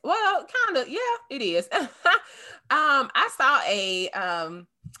 Yes. Well, kind of. Yeah, it is. I saw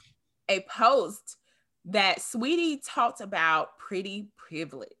a post that Sweetie talked about pretty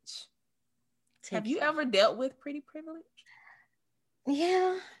privilege. Have you ever dealt with pretty privilege?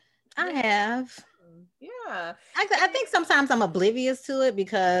 Yeah, I have. Yeah. I think sometimes I'm oblivious to it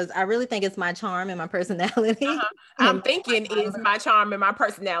because I really think it's my charm and my personality. I'm thinking it's my charm and my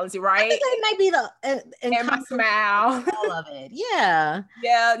personality, right? I think it might be the and my smile. all of it. Yeah.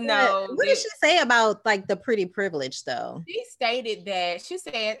 Yeah, no. What did she say about like the pretty privilege though? She stated that she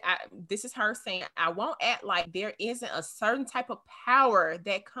said, this is her saying, I won't act like there isn't a certain type of power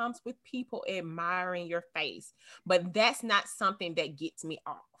that comes with people admiring your face, but that's not something that gets me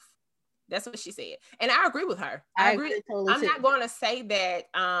off. That's what she said. And I agree with her. I agree. Totally I'm not going to say that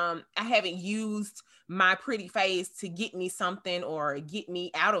I haven't used my pretty face to get me something or get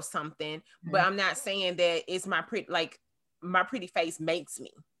me out of something, but I'm not saying that it's my pretty face makes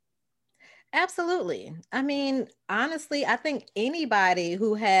me. Absolutely. I mean, honestly, I think anybody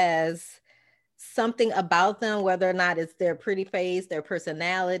who has something about them, whether or not it's their pretty face, their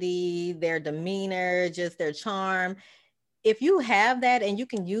personality, their demeanor, just their charm, if you have that and you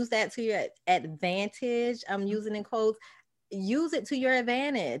can use that to your advantage, I'm using in quotes, use it to your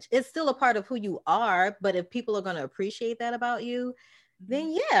advantage. It's still a part of who you are, but if people are going to appreciate that about you,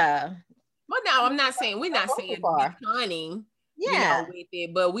 then yeah. Well, no, I'm not saying, we're not saying be cunning, with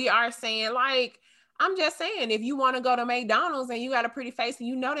it, but we are saying like, I'm just saying, if you want to go to McDonald's and you got a pretty face and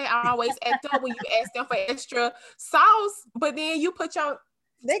you know they always act up when you ask them for extra sauce, but then you put your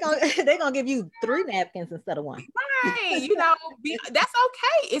they're gonna give you 3 napkins instead of 1. Right. That's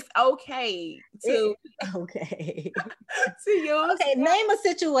okay. It's okay to to use. Okay, name a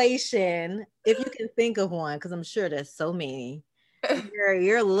situation if you can think of one, because I'm sure there's so many where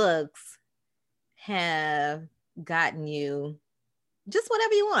your looks have gotten you just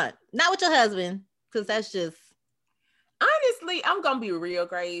whatever you want. Not with your husband, because that's just honestly, I'm gonna be real,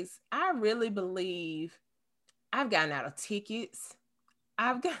 Grace. I really believe I've gotten out of tickets.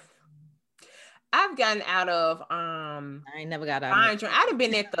 I've gotten out of I ain't never got out. I'd have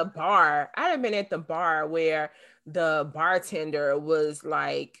been at the bar. I'd have been at the bar where the bartender was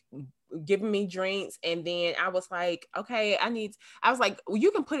like giving me drinks, and then I was like, okay, I was like, well,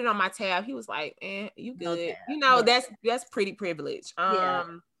 you can put it on my tab. He was like, you good. Okay. That's pretty privilege.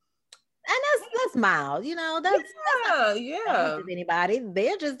 And that's mild, that's yeah. Anybody,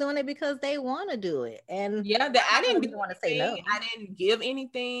 they're just doing it because they want to do it. And I didn't want to say no. I didn't give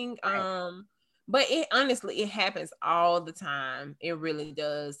anything. Right. But it honestly, it happens all the time. It really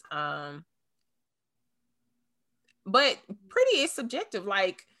does. But pretty is subjective.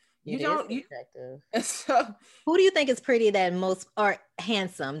 Like subjective. So who do you think is pretty that most, or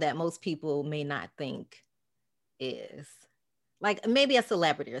handsome that most people may not think is? Like maybe a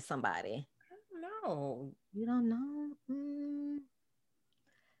celebrity or somebody. I don't know. You don't know?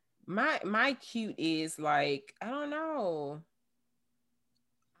 My cute is like, I don't know.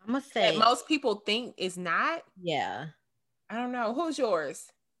 I'm gonna say that most people think is not. Yeah. I don't know. Who's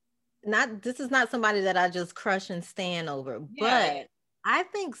yours? This is not somebody that I just crush and stand over, but I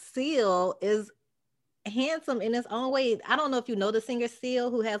think Seal is handsome in his own way. I don't know if you know the singer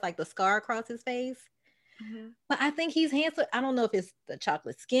Seal, who has like the scar across his face. Mm-hmm. But I think he's handsome. I don't know if it's the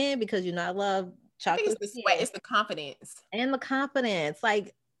chocolate skin, because I love chocolate. I think it's the sweat. It's the confidence. And the confidence.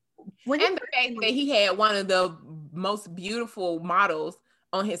 Like the fact that he had one of the most beautiful models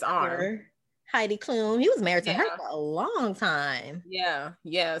on his arm. Heidi Klum. He was married to her for a long time. Yeah.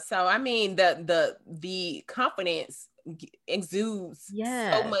 So I mean, the confidence exudes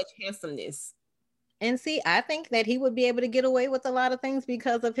so much handsomeness. And see, I think that he would be able to get away with a lot of things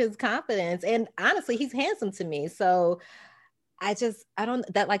because of his confidence. And honestly, he's handsome to me. So like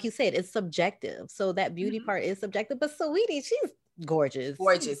you said, it's subjective. So that beauty part is subjective. But Saweetie, she's gorgeous.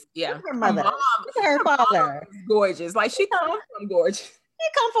 Gorgeous, yeah. Look at her mother. Look at her father. Gorgeous. Like she comes from gorgeous. She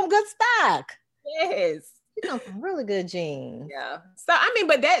come from good stock. Yes. She comes from really good genes. Yeah. So I mean,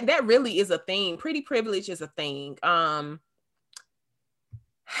 but that really is a thing. Pretty privilege is a thing.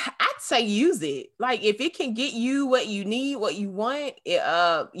 I'd say use it. Like if it can get you what you need, what you want,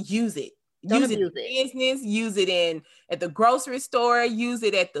 use it. Use it in business, use it at the grocery store, use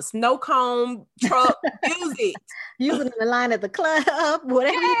it at the snow cone truck, use it. Use it in the line at the club,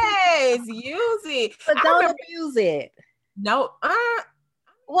 whatever. Yes, use it. But don't abuse it. No.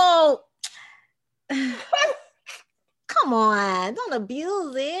 Well, come on, don't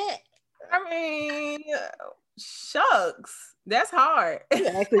abuse it. I mean, shucks. That's hard.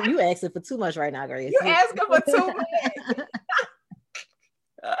 You asking for too much right now, Grace. You asking for too much.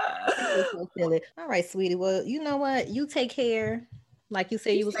 So silly. All right, sweetie. Well, you know what? You take care. Like you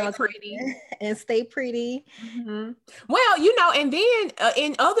said, you was gonna pretty and stay pretty. Mm-hmm. Well, and then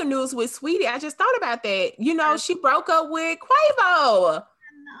in other news with Sweetie, I just thought about that. She broke up with Quavo.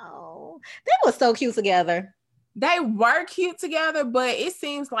 No. They were so cute together. They were cute together, but it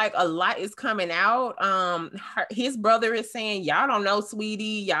seems like a lot is coming out. His brother is saying, y'all don't know Sweetie,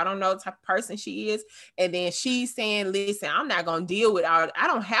 y'all don't know the type of person she is. And then she's saying, listen, I'm not gonna deal with I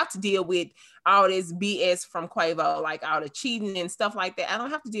don't have to deal with all this BS from Quavo, like all the cheating and stuff like that. I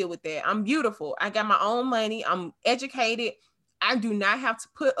don't have to deal with that. I'm beautiful. I got my own money. I'm educated. I do not have to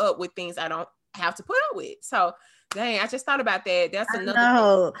put up with things I don't have to put up with. So dang, I just thought about that. That's another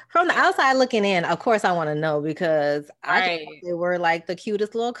No, from the outside looking in, of course I want to know because I just thought they were like the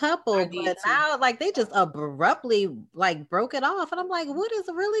cutest little couple, but now like they just abruptly like broke it off, and I'm like, what is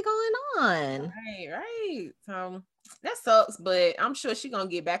really going on? Right. So that sucks, but I'm sure she's gonna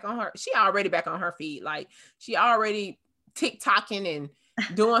get back on her. She already back on her feet. Like she already TikToking and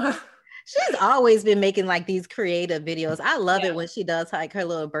doing her. She's always been making like these creative videos. I love it when she does like her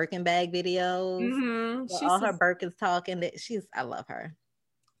little Birkin bag videos. Mm-hmm. All her Birkins talking. I love her.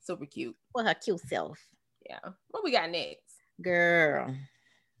 Super cute. Well, her cute self. Yeah. What we got next? Girl,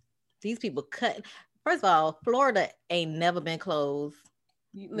 these people cut. First of all, Florida ain't never been closed.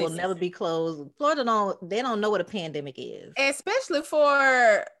 Will never be closed. Florida they don't know what a pandemic is. Especially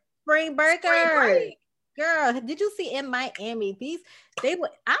for spring breakers. Girl, did you see in Miami?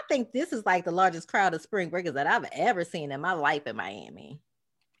 I think this is like the largest crowd of spring breakers that I've ever seen in my life in Miami.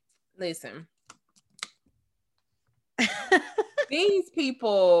 Listen, these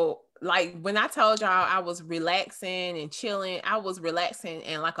people, like when I told y'all I was relaxing and chilling, I was relaxing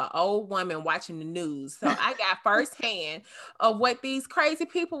and like an old woman watching the news. So I got firsthand of what these crazy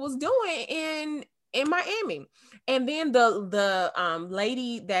people was doing in Miami. And then the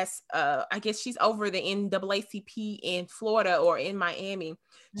lady that's I guess she's over the NAACP in Florida or in Miami,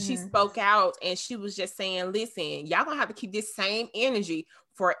 she spoke out and she was just saying, listen, y'all gonna have to keep this same energy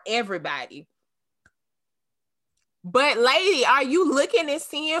for everybody. But lady, are you looking and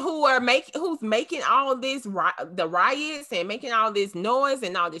seeing who's making all this the riots and making all this noise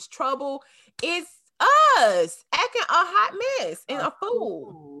and all this trouble? It's us acting a hot mess and a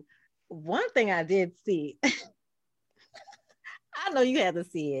fool. One thing I did see, I know you had to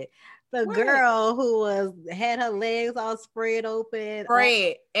see it. The girl who had her legs all spread open.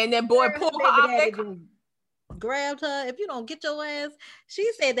 And that boy pulled her off that car. Grabbed her. If you don't get your ass, she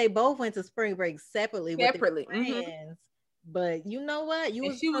said they both went to spring break separately. With their friends. But you know what?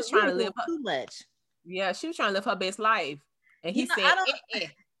 She was trying to live too much. Yeah, she was trying to live her best life. And he said,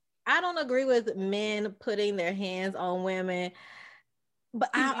 I don't agree with men putting their hands on women. But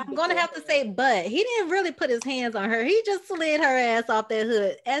I'm going to have to say, but he didn't really put his hands on her. He just slid her ass off that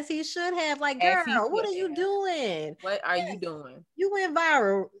hood as he should have. Like, girl, what are you doing? What are you doing? You went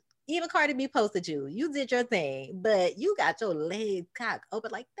viral. Even Cardi B posted you. You did your thing, but you got your leg cocked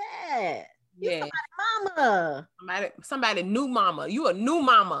open like that. Yeah, mama. Somebody new mama. You a new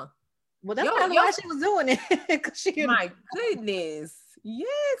mama. Well, that's probably why she was doing it. My goodness.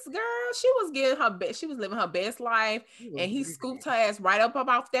 Yes, girl. She was getting her best. She was living her best life, and he scooped her ass right up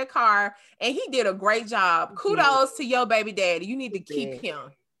off that car, and he did a great job. Kudos to your baby daddy. You need to keep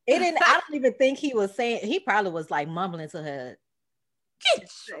him. I don't even think he was saying. He probably was like mumbling to her.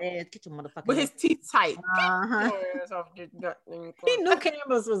 Get your motherfucking with his teeth tight. He knew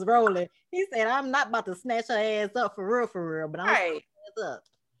cameras was rolling. He said, "I'm not about to snatch her ass up for real, but I'm gonna ass up."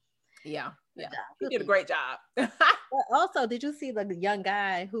 Yeah. He did a great job. But also, did you see the young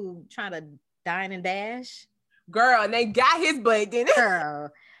guy who trying to dine and dash? Girl, and they got his butt, didn't it?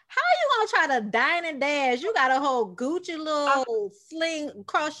 Girl, how you gonna try to dine and dash? You got a whole Gucci little sling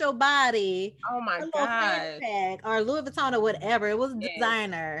across your body. Oh my god! Or Louis Vuitton or whatever. It was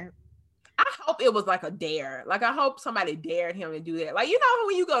designer. I hope it was like a dare. Like I hope somebody dared him to do that. Like, you know,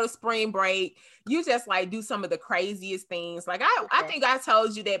 when you go to spring break, you just like do some of the craziest things. Like I think I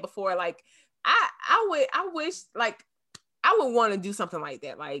told you that before. Like I wish like I would want to do something like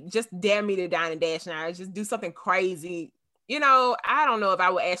that. Like just dare me to dine and dash now. Just do something crazy. You know, I don't know if I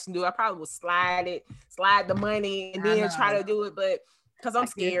would actually do it. I probably would slide the money and then try to do it, but because I'm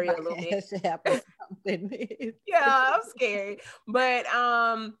scary a little bit. Yeah, I'm scary. But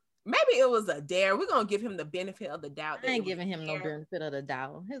maybe it was a dare. We're gonna give him the benefit of the doubt. I ain't giving him no benefit of the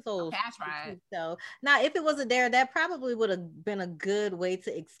doubt. His old that's right. So now, if it was a dare, that probably would have been a good way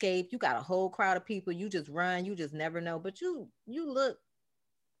to escape. You got a whole crowd of people. You just run. You just never know. But you look.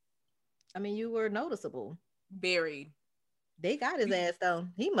 I mean, you were noticeable. Buried. They got his ass though.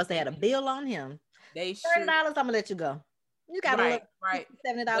 He must have had a bill on him. They $30. I'm gonna let you go. You got right.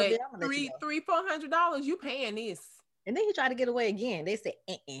 $70 bill. I'm gonna $300-$400. You paying this? And then he tried to get away again. They said,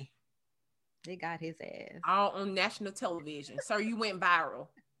 They got his ass. All on national television. Sir, you went viral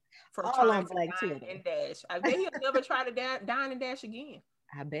for all trying on to Black dine Twitter and dash. I bet he'll never try to dine and dash again.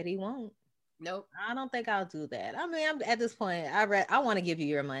 I bet he won't. Nope. I don't think I'll do that. I mean, I'm at this point. I want to give you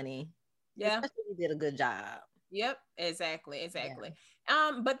your money. Yeah. Especially if you did a good job. Yep. Exactly.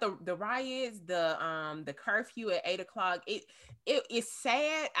 But the riots, the curfew at 8 o'clock, it's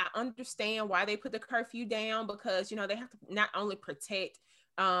sad. I understand why they put the curfew down, because they have to not only protect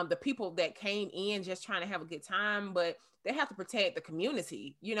the people that came in just trying to have a good time, but they have to protect the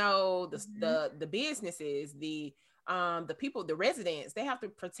community, the businesses, the people, the residents. They have to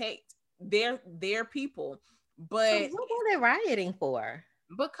protect their people. But so what were they rioting for?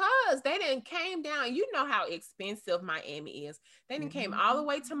 Because they didn't came down. You know how expensive Miami is. They didn't came all the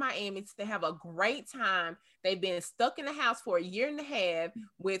way to Miami to have a great time. They've been stuck in the house for a year and a half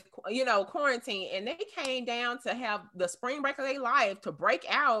with quarantine, and they came down to have the spring break of their life, to break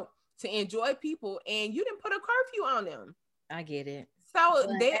out, to enjoy people, and you didn't put a curfew on them. I get it. So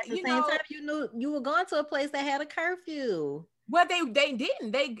but at the same time, you knew you were going to a place that had a curfew. Well, they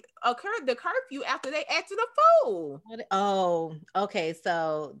didn't. They occurred the curfew after they acted a fool. Oh, okay.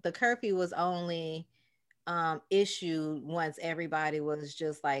 So the curfew was only issued once everybody was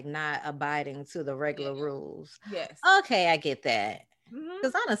just like not abiding to the regular rules. Yes. Okay, I get that.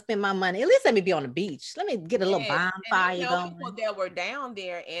 Because I don't spend my money. At least let me be on the beach. Let me get a little bonfire going. People that were down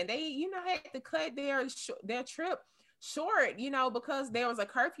there, and they, had to cut their trip short, because there was a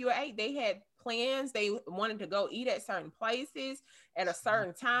curfew at 8. They had plans. They wanted to go eat at certain places at a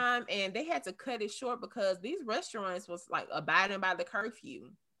certain time, and they had to cut it short because these restaurants was like abiding by the curfew.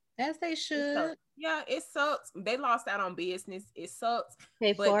 As they should. It sucks. They lost out on business. It sucks.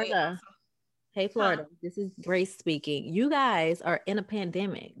 Hey, Florida. This is Grace speaking. You guys are in a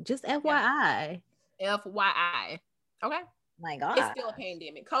pandemic. Just FYI. FYI. Okay. My God. It's still a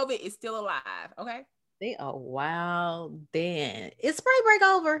pandemic. COVID is still alive. Okay. They are wild. Then is spring break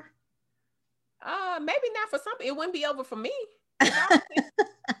over? Maybe not for some. It wouldn't be over for me.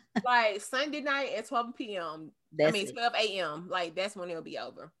 Like Sunday night at 12 p.m. 12 a.m. Like that's when it'll be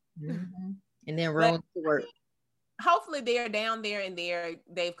over. Mm-hmm. And then room to work. Hopefully they're down there and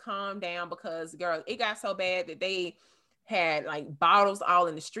they've calmed down, because girl, it got so bad that they had like bottles all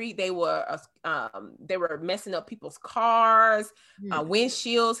in the street. They were messing up people's cars.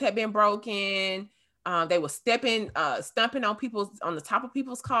 Windshields had been broken. They were stomping on the top of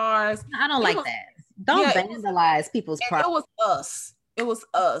people's cars. I don't like that. Don't vandalize people's property. It was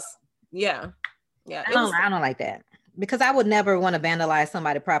us. Yeah. I don't like that, because I would never want to vandalize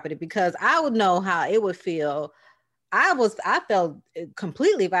somebody's property, because I would know how it would feel. I felt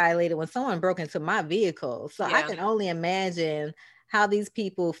completely violated when someone broke into my vehicle. So I can only imagine how these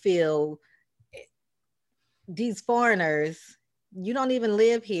people feel. These foreigners, you don't even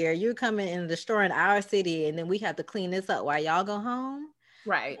live here. You're coming and destroying our city, and then we have to clean this up while y'all go home.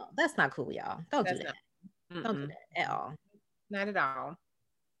 Right. No, that's not cool, y'all. Don't do that. Don't do that at all. Not at all.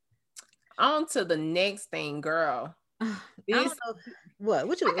 On to the next thing, girl.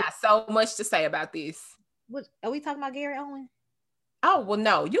 What you? I got so much to say about this. What are we talking about, Gary Owen? Oh, well,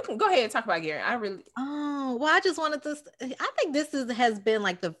 no, you can go ahead and talk about Gary. I just wanted to. I think this has been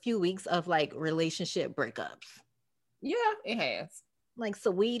like the few weeks of like relationship breakups. Yeah, it has. Like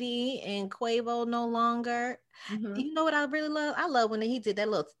Saweetie and Quavo no longer. You know what I really love? I love when he did that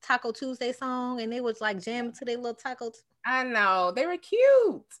little Taco Tuesday song, and they was like jamming to their little tacos. I know, they were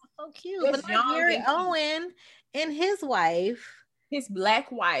cute. So cute. But Gary Owen and his wife. His black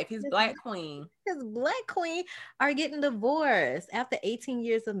wife, his black queen are getting divorced after 18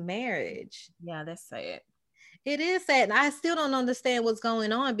 years of marriage. Yeah, that's sad. It is sad. And I still don't understand what's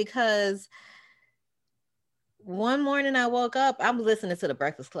going on, because one morning I woke up, I'm listening to the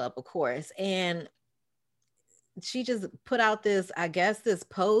Breakfast Club, of course, and she just put out this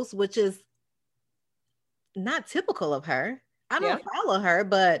post, which is not typical of her. I don't follow her,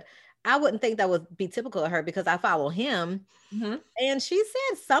 but I wouldn't think that would be typical of her, because I follow him. And she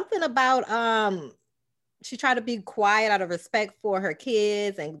said something about she tried to be quiet out of respect for her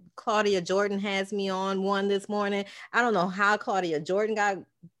kids, and Claudia Jordan has me on one this morning. I don't know how Claudia Jordan got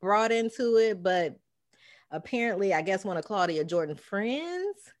brought into it, but apparently I guess one of Claudia Jordan's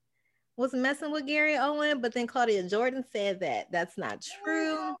friends was messing with Gary Owen, but then Claudia Jordan said that that's not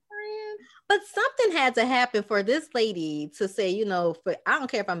true. But something had to happen for this lady to say, I don't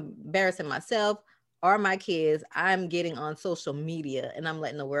care if I'm embarrassing myself or my kids, I'm getting on social media and I'm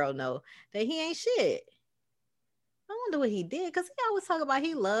letting the world know that he ain't shit. I wonder what he did, because he always talk about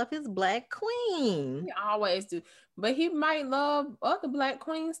he love his black queen. He always do, but he might love other black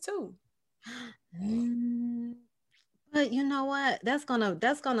queens too. But you know what?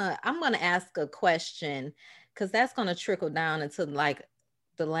 I'm gonna ask a question, because that's gonna trickle down into like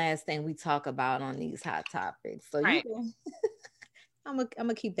the last thing we talk about on these hot topics. So right. I'm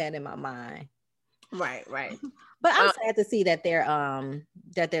gonna keep that in my mind. Right. But I'm sad to see that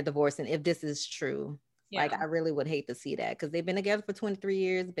they're divorcing if this is true. Yeah. Like I really would hate to see that because they've been together for 23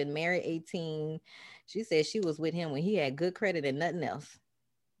 years, been married 18. She said she was with him when he had good credit and nothing else.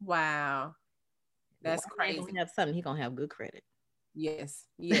 Wow. That's crazy. Gonna have something, he gonna have good credit. Yes.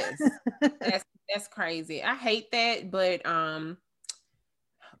 That's crazy. I hate that, but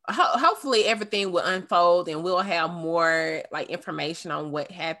hopefully everything will unfold and we'll have more like information on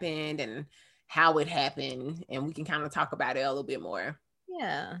what happened and how it happened, and we can kind of talk about it a little bit more.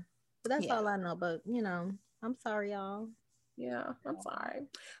 Yeah, but that's all I know. But I'm sorry, y'all. Yeah, I'm sorry,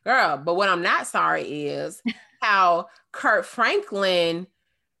 girl. But what I'm not sorry is how Kirk Franklin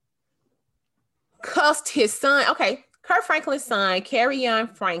cussed his son. Okay, Kirk Franklin's son,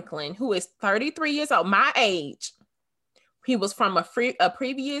 Kerrion Franklin, who is 33 years old, my age. He was from a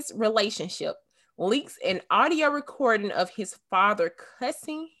previous relationship. Leaks an audio recording of his father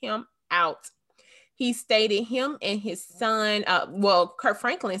cussing him out. He stated him and his son, Kirk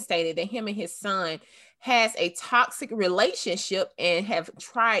Franklin stated that him and his son has a toxic relationship and have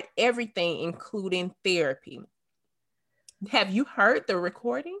tried everything, including therapy. Have you heard the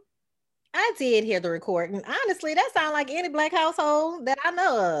recording? I did hear the recording. Honestly, that sounds like any Black household that I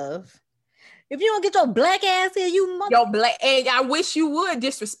know of. If you don't get your black ass here, your black, and I wish you would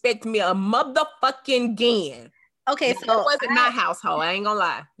disrespect me a motherfucking again. Okay, so it wasn't my household. I ain't gonna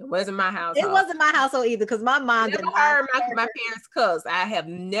lie, it wasn't my household. It wasn't my household either, because my mom never heard my parents cuss. I have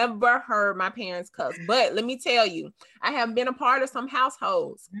never heard my parents cuss. But let me tell you, I have been a part of some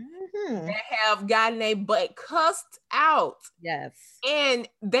households that have gotten their butt cussed out. Yes, it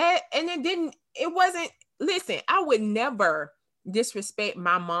wasn't. Listen, I would never disrespect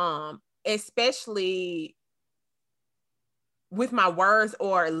my mom, especially with my words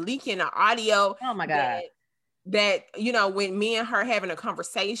or leaking an audio. Oh my God. That when me and her having a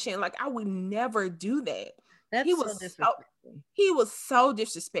conversation, like I would never do that. He was so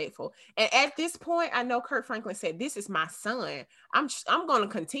disrespectful. And at this point, I know Kirk Franklin said, "This is my son. I'm going to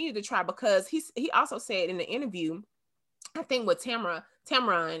continue to try," because he also said in the interview, I think with Tamron,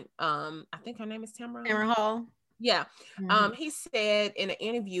 I think her name is Tamron Hall. Yeah. He said in an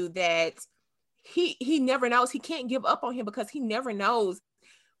interview that he never knows. He can't give up on him because he never knows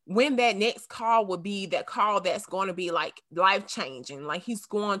when that next call will be, that call that's going to be like life-changing. Like he's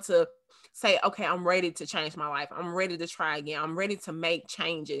going to say, okay, I'm ready to change my life. I'm ready to try again. I'm ready to make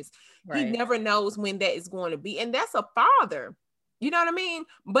changes. Right. He never knows when that is going to be. And that's a father. You know what I mean?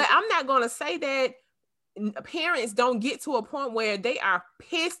 But I'm not going to say that parents don't get to a point where they are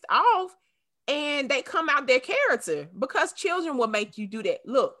pissed off and they come out their character, because children will make you do that.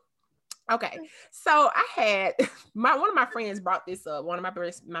 Look, okay, so I had one of my friends brought this up. One of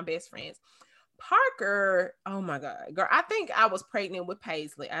my best friends, Parker. Oh my God, girl! I think I was pregnant with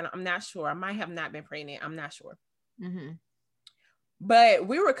Paisley. I'm not sure. I might have not been pregnant. I'm not sure. But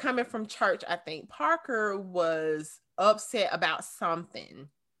we were coming from church. I think Parker was upset about something,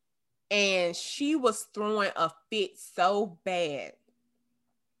 and she was throwing a fit so bad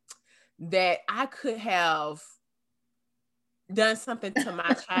that I could have done something to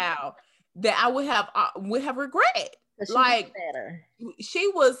my child that I would have regret. Like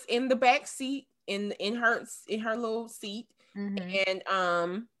she was in the back seat in her little seat,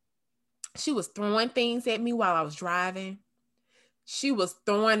 and she was throwing things at me while I was driving. She was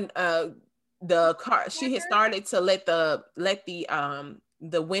throwing the car. She had started to let the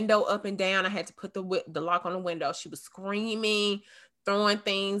window up and down. I had to put the lock on the window. She was screaming, throwing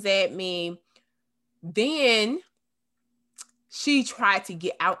things at me. Then she tried to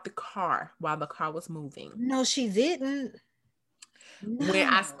get out the car while the car was moving. No, she didn't. No. When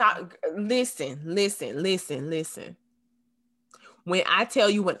I stopped, listen. When I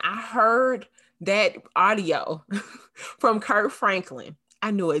tell you, when I heard that audio from Kirk Franklin, I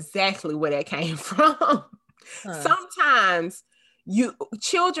knew exactly where that came from. Sometimes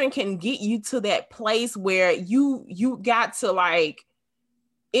children can get you to that place where you got to, like,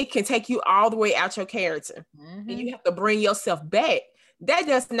 it can take you all the way out your character, and you have to bring yourself back. That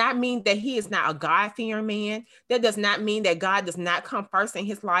does not mean that he is not a God-fearing man. That does not mean that God does not come first in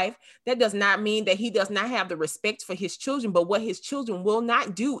his life. That does not mean that he does not have the respect for his children. But what his children will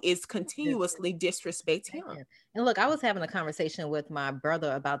not do is continuously disrespect him. And look, I was having a conversation with my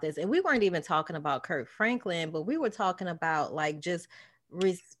brother about this, and we weren't even talking about Kirk Franklin, but we were talking about like just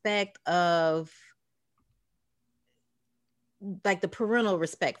respect of like the parental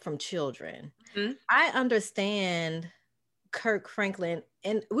respect from children. I understand Kirk Franklin,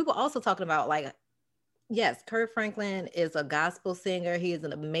 and we were also talking about like Yes, Kurt Franklin is a gospel singer. He is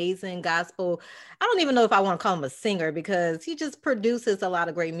an amazing gospel. I don't even know if I want to call him a singer because he just produces a lot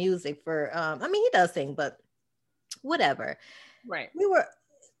of great music for I mean he does sing, but whatever. Right. We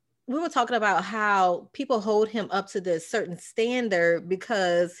were talking about how people hold him up to this certain standard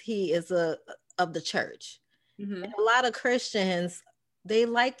because he is of the church. Mm-hmm. And a lot of Christians, they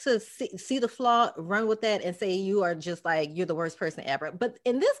like to see the flaw, run with that, and say you are just like you're the worst person ever. But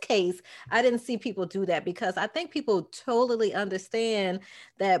in this case, I didn't see people do that because I think people totally understand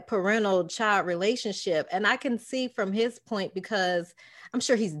that parental child relationship. And I can see from his point because I'm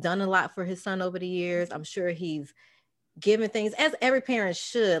sure he's done a lot for his son over the years. I'm sure he's given things as every parent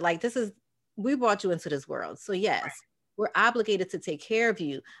should. Like we brought you into this world. So yes. Right. We're obligated to take care of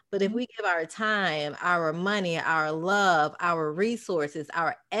you. But if we give our time, our money, our love, our resources,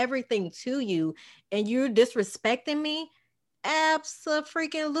 our everything to you, and you're disrespecting me,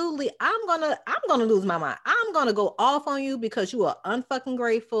 absolutely, I'm gonna lose my mind. I'm gonna go off on you because you are unfucking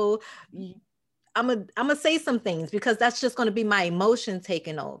grateful. I'm gonna say some things because that's just gonna be my emotion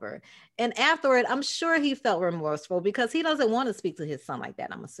taking over. And afterward, I'm sure he felt remorseful because he doesn't want to speak to his son like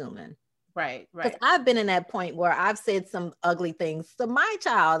that, I'm assuming. Right. Because I've been in that point where I've said some ugly things to my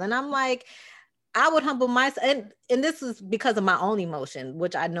child, and I'm like, I would humble myself, and this is because of my own emotion,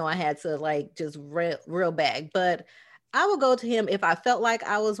 which I know I had to like just reel back. But I would go to him if I felt like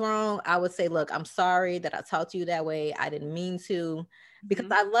I was wrong. I would say, "Look, I'm sorry that I talked to you that way. I didn't mean to, because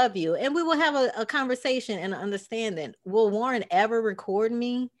I love you." And we will have a conversation and an understanding. Will Warren ever record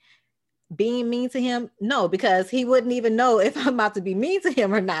me being mean to him? No, because he wouldn't even know if I'm about to be mean to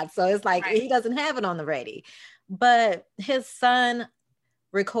him or not. So it's like he doesn't have it on the ready. But his son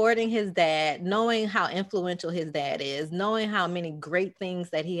recording his dad, knowing how influential his dad is, knowing how many great things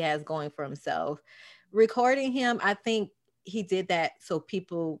that he has going for himself, recording him, I think he did that so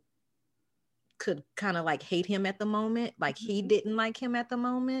people could kind of like hate him at the moment. Like he didn't like him at the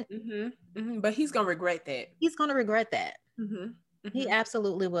moment. But he's gonna regret that. He's gonna regret that. He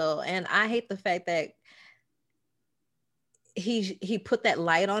absolutely will. And I hate the fact that he put that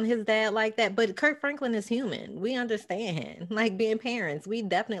light on his dad like that. But Kurt Franklin is human. We understand. Like being parents, we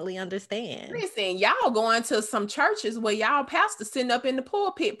definitely understand. Listen, y'all going to some churches where y'all pastors sitting up in the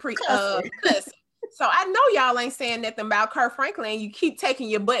pulpit so I know y'all ain't saying nothing about Kurt Franklin. You keep taking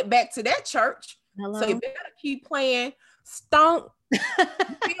your butt back to that church. Hello? So you better keep playing stomp. You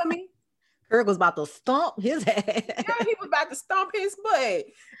feel me? Kirk was about to stomp his ass. Yeah, he was about to stomp his butt.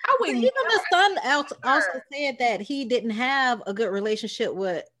 I wouldn't. Even the son also said that he didn't have a good relationship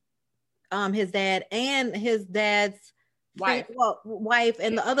with his dad and his dad's wife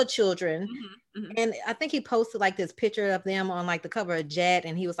and the other children. And I think he posted like this picture of them on like the cover of Jet,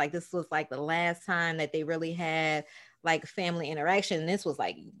 and he was like, this was like the last time that they really had like family interaction. And this was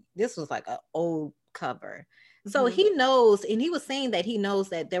like an old cover. So he knows, and he was saying that he knows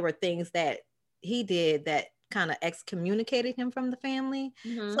that there were things that he did that kind of excommunicated him from the family.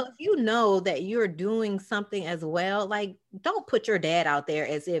 So if you know that you're doing something as well, like don't put your dad out there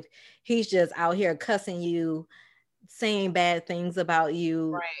as if he's just out here cussing you, saying bad things about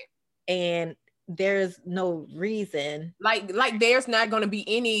you, and there's no reason. Like there's not going to be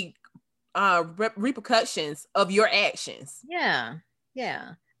any repercussions of your actions. Yeah.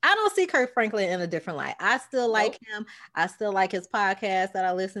 I don't see Kurt Franklin in a different light. I still like him. I still like his podcast that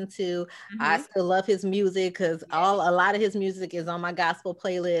I listen to. I still love his music because a lot of his music is on my gospel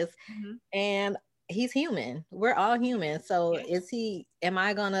playlist. And he's human. We're all human. So am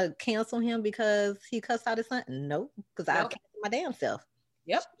I gonna cancel him because he cussed out his son? No, because I'll cancel my damn self.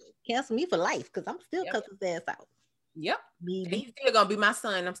 Cancel me for life because I'm still cussing his ass out. He's still gonna be my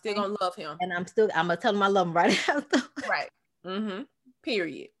son. I'm still gonna love him. And I'm gonna tell him I love him right after.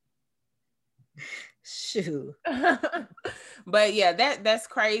 Period. Shoot. But yeah, that's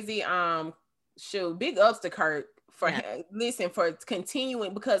crazy. Shoot, big ups to Kurt for for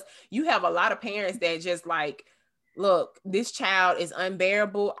continuing, because you have a lot of parents that just like, look, this child is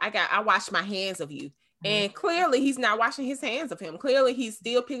unbearable. I wash my hands of you. And clearly he's not washing his hands of him. Clearly he's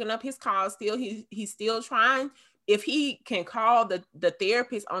still picking up his calls. He's still trying. If he can call the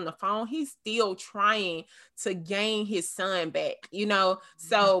therapist on the phone, he's still trying to gain his son back, you know?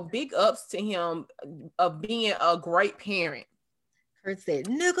 So big ups to him of being a great parent. Kurt said,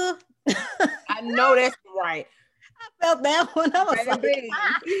 nigga. I know that's right. I felt that one. I was like,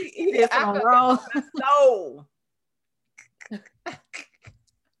 he did something wrong. So I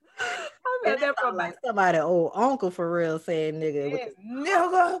felt that from like somebody old uncle for real saying nigga. Yes,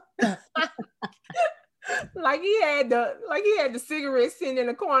 nigga. Like he had the cigarette sitting in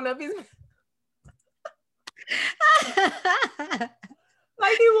the corner of his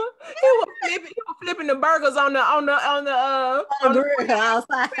like he was flipping the burgers on the grill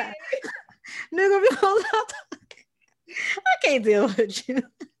outside. Nigga, I can't deal with you.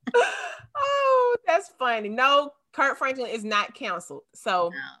 Oh, that's funny. No, Kurt Franklin is not canceled.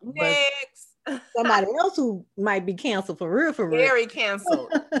 So next, somebody else who might be canceled for real. Very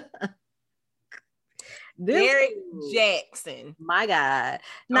canceled. Derrick Jaxn. My God.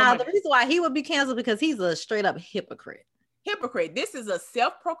 Now, the reason why he would be canceled because he's a straight up hypocrite. This is a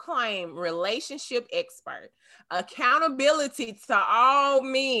self-proclaimed relationship expert. Accountability to all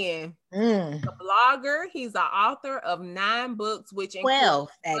men. A blogger. He's the author of 9 books, which 12.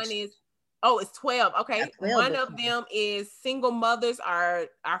 It's 12. Okay. 12 one of them is Single Mothers are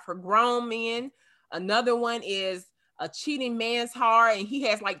for Grown Men. Another one is A Cheating Man's Heart, and he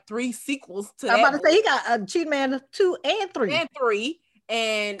has like 3 sequels to that. I'm about to say he got A Cheating Man 2 and 3.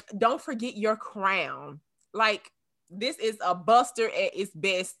 And Don't Forget Your Crown. Like, this is a buster at its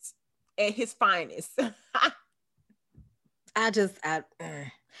best, at his finest.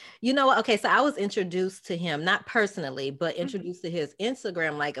 You know what? Okay, so I was introduced to him, not personally, but introduced to his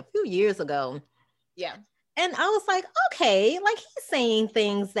Instagram like a few years ago. Yeah. And I was like, okay, like he's saying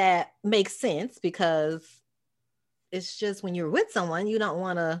things that make sense because it's just when you're with someone, you don't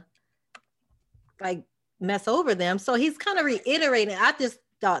want to like mess over them. So he's kind of reiterating. I just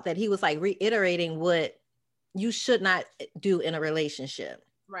thought that he was like reiterating what you should not do in a relationship.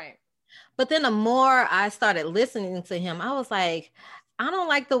 Right. But then the more I started listening to him, I was like, I don't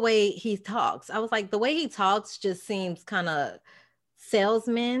like the way he talks. I was like, the way he talks just seems kind of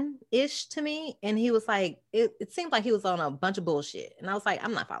salesman-ish to me. And he was like, it seemed like he was on a bunch of bullshit. And I was like,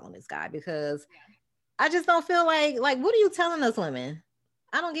 I'm not following this guy because I just don't feel like what are you telling us women?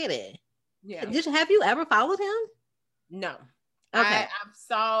 I don't get it. Yeah. Have you ever followed him? No. Okay. I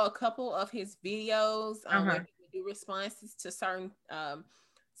saw a couple of his videos where he would do responses to certain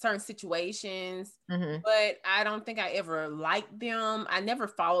situations, but I don't think I ever liked them. I never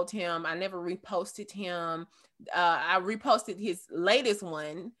followed him. I never reposted him. I reposted his latest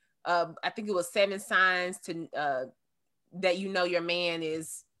one. I think it was 7 signs to that you know your man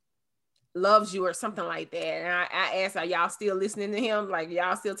loves you or something like that. And I asked, are y'all still listening to him? Like,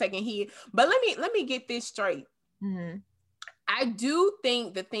 y'all still taking heed? But let me get this straight. I do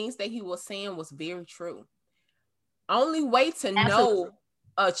think the things that he was saying was very true. Only way to know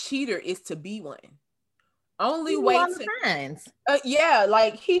a cheater is to be one. Only way to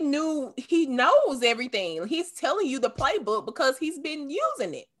like he knows everything. He's telling you the playbook because he's been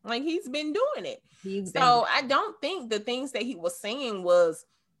using it. Like he's been doing it. So I don't think the things that he was saying was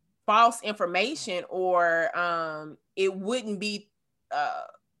false information or it wouldn't be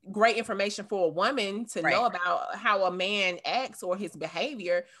great information for a woman to know about how a man acts or his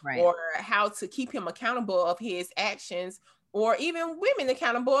behavior or how to keep him accountable of his actions or even women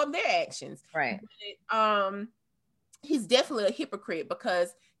accountable of their actions. Right. But, he's definitely a hypocrite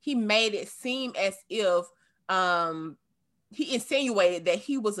because he made it seem as if he insinuated that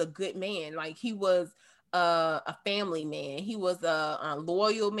he was a good man. Like he was a family man. He was a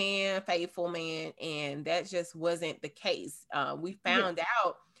loyal man, faithful man. And that just wasn't the case. We found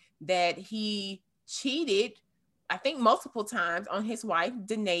out that he cheated, I think multiple times on his wife,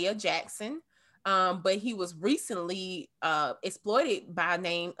 Da'Naia Jackson. But he was recently exploited by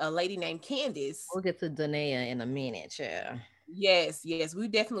a lady named Candace. We'll get to Da'Naia in a minute, yeah. Yes, we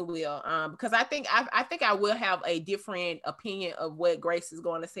definitely will. Because I think I will have a different opinion of what Grace is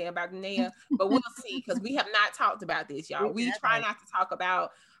going to say about Da'Naia, but we'll see because we have not talked about this, y'all. We try not to talk about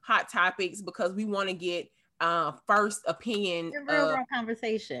hot topics because we want to get first opinion, real raw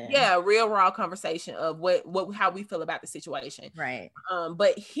conversation. Yeah, real raw conversation of how we feel about the situation. Right.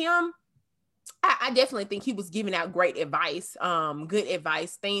 But him. I definitely think he was giving out great advice, good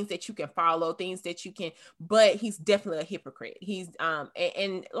advice, things that you can follow, things that you can, but he's definitely a hypocrite. He's,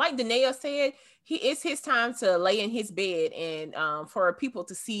 and like Da'Naia said, it's his time to lay in his bed and for people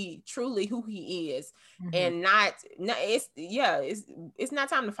to see truly who he is and it's not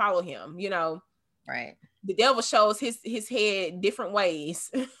time to follow him, you know? Right. The devil shows his head different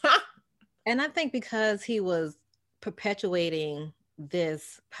ways. And I think because he was perpetuating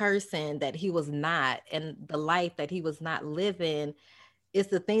this person that he was not and the life that he was not living is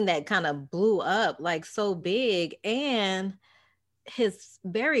the thing that kind of blew up like so big, and his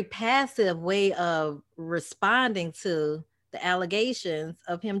very passive way of responding to the allegations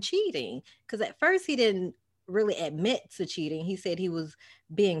of him cheating, because at first he didn't really admit to cheating. He said he was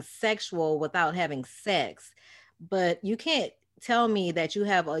being sexual without having sex, but you can't tell me that you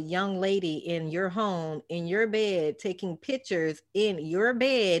have a young lady in your home, in your bed, taking pictures in your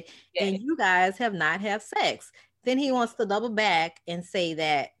bed, and you guys have not had sex. Then he wants to double back and say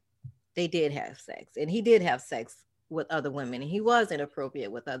that they did have sex, and he did have sex with other women. He was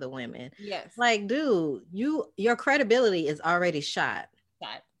inappropriate with other women. Yes. Like, dude, your credibility is already shot.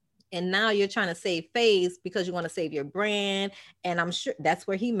 Right. And now you're trying to save face because you want to save your brand. And I'm sure that's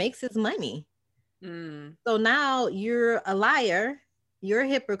where he makes his money. So now you're a liar, you're a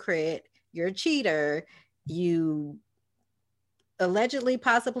hypocrite, you're a cheater, you allegedly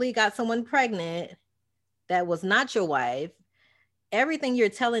possibly got someone pregnant that was not your wife. Everything you're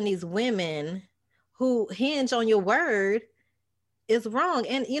telling these women who hinge on your word is wrong.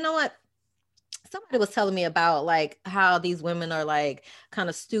 And you know what? Somebody was telling me about like how these women are like kind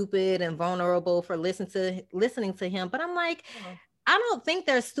of stupid and vulnerable for listening to him. But I'm like, I don't think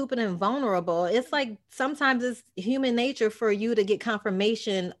they're stupid and vulnerable. It's like sometimes it's human nature for you to get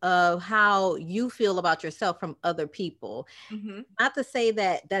confirmation of how you feel about yourself from other people. Not to say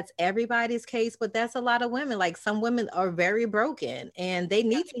that that's everybody's case, but that's a lot of women. Like some women are very broken and they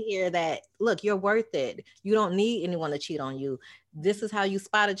need to hear that, look, you're worth it. You don't need anyone to cheat on you. This is how you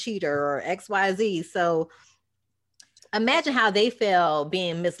spot a cheater or XYZ. So imagine how they feel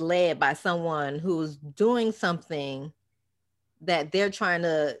being misled by someone who's doing something that they're trying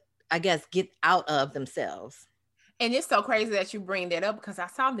to, I guess, get out of themselves. And it's so crazy that you bring that up because I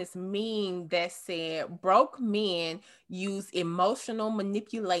saw this meme that said broke men use emotional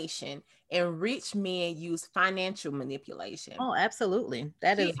manipulation and rich men use financial manipulation. Oh, absolutely.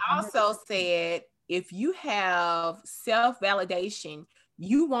 She also said if you have self-validation,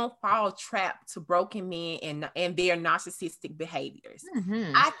 you won't fall trap to broken men and their narcissistic behaviors.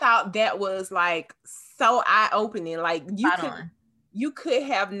 I thought that was like so eye-opening. Like you could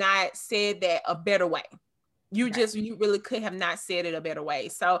have not said that a better way. You really could have not said it a better way.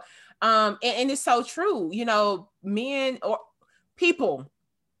 So, and it's so true. You know, men or people,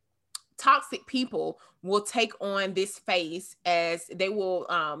 toxic people will take on this face as they will,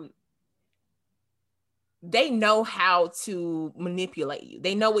 they know how to manipulate you.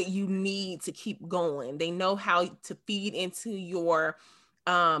 They know what you need to keep going. They know how to feed into your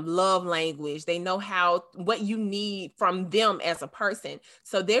love language. They know what you need from them as a person.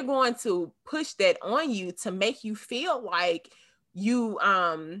 So they're going to push that on you to make you feel like you're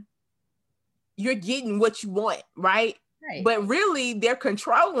getting what you want, right? But really they're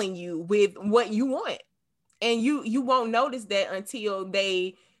controlling you with what you want. And you won't notice that until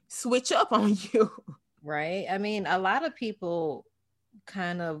they switch up on you. Right. I mean, a lot of people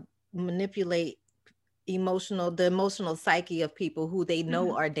kind of manipulate the emotional psyche of people who they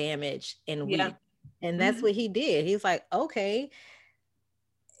know are damaged and weak. And that's what he did. He's like, okay,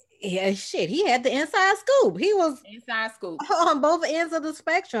 yeah, shit. He had the inside scoop. He was inside scoop on both ends of the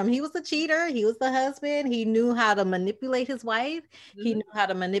spectrum. He was the cheater. He was the husband. He knew how to manipulate his wife. He knew how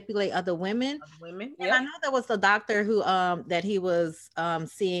to manipulate other women. And I know there was a doctor who that he was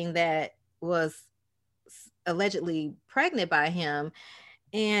seeing that was allegedly pregnant by him.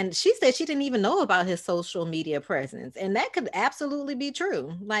 And she said she didn't even know about his social media presence. And that could absolutely be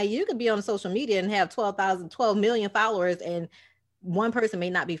true. Like you could be on social media and have 12 million followers and one person may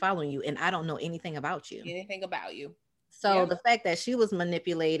not be following you. And I don't know anything about you. So the fact that she was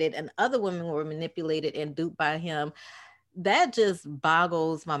manipulated and other women were manipulated and duped by him, that just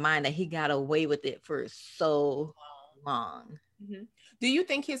boggles my mind that he got away with it for so long. Do you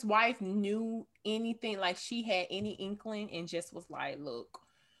think his wife knew anything? Like she had any inkling and just was like, look,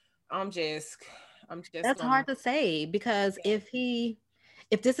 I'm just that's hard to say because if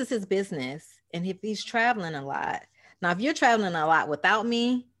this is his business and if he's traveling a lot. Now, if you're traveling a lot without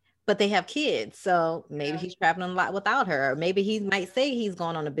me, but they have kids, so maybe he's traveling a lot without her. Or maybe he might say he's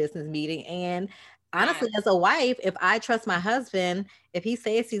going on a business meeting. And honestly, as a wife, if I trust my husband, if he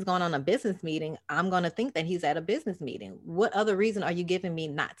says he's going on a business meeting, I'm going to think that he's at a business meeting. What other reason are you giving me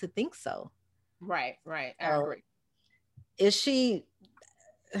not to think so? Right. I agree. Is she...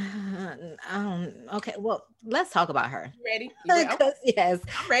 okay, well, let's talk about her. You ready? Yes,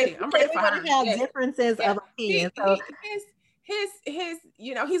 I'm ready. We're going to have differences of opinion. So his,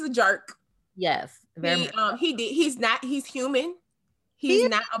 you know, he's a jerk. Yes, very much. He's human. He's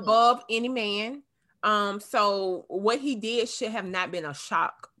not above any man. So what he did should have not been a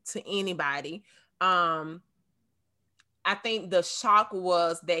shock to anybody. I think the shock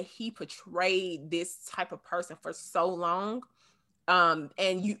was that he portrayed this type of person for so long. And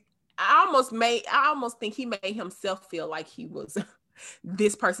I almost think he made himself feel like he was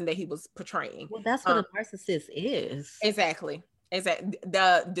this person that he was portraying. Well, that's what a narcissist is. Exactly.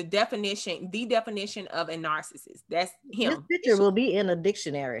 The definition of a narcissist. That's him. This picture will be in a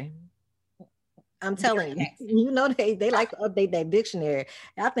dictionary. I'm telling you. You know they like to update that dictionary.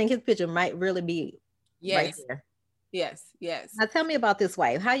 I think his picture might really be right there. Yes, yes. Now tell me about this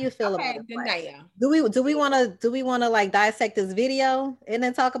wife. How you feel about Okay, this wife? Danae. Do we want to like dissect this video and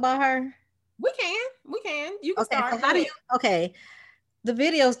then talk about her? We can. You can Okay, so start. Go how do ahead. you okay? The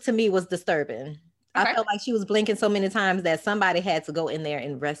videos to me was disturbing. I Okay. felt like she was blinking so many times that somebody had to go in there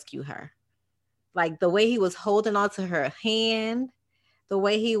and rescue her. Like the way he was holding on to her hand, the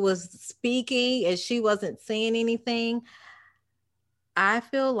way he was speaking and she wasn't saying anything. I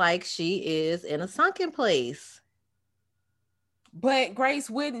feel like she is in a sunken place. But Grace,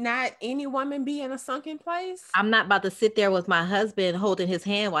 would not any woman be in a sunken place? I'm not about to sit there with my husband holding his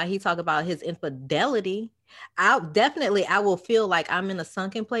hand while he talk about his infidelity. I will feel like I'm in a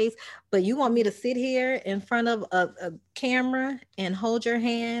sunken place, but you want me to sit here in front of a camera and hold your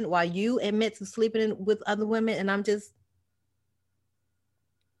hand while you admit to sleeping with other women and I'm just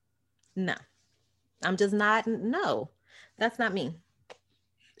no. I'm just not no. That's not me.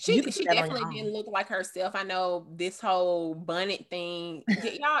 You can She do that on your definitely own. didn't look like herself. I know this whole bunnet thing,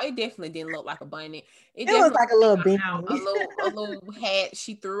 y'all. It definitely didn't look like a bunnet. It It was definitely like a little looked like beanie. a little hat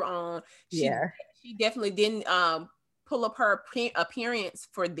she threw on. Yeah. She definitely didn't pull up her appearance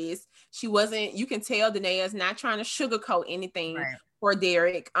for this. She wasn't. You can tell Danae is not trying to sugarcoat anything Right. for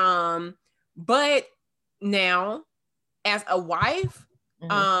Derek. But now as a wife,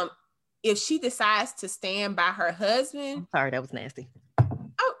 Mhm. if she decides to stand by her husband. I'm sorry, that was nasty.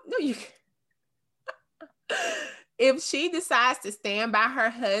 Oh, no, you if she decides to stand by her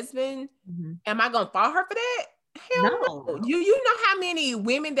husband, am I gonna fault her for that? Hell no. You know how many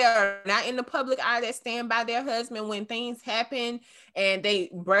women that are not in the public eye that stand by their husband when things happen and they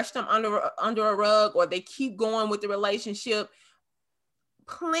brush them under a rug or they keep going with the relationship?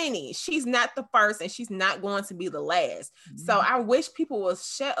 Plenty. She's not the first and she's not going to be the last. So I wish people will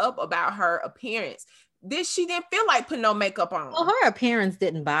shut up about her appearance. She didn't feel like putting no makeup on. Well, her appearance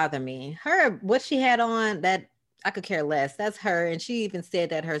didn't bother me. What she had on, that I could care less. That's her, and she even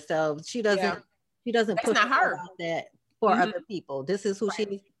said that herself. She doesn't. Yeah. She doesn't That's put not her. out that for other people. This is who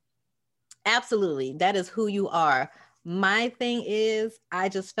she. Absolutely, that is who you are. My thing is, I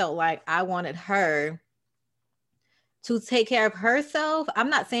just felt like I wanted her to take care of herself. I'm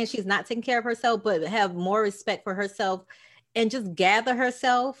not saying she's not taking care of herself, but have more respect for herself and just gather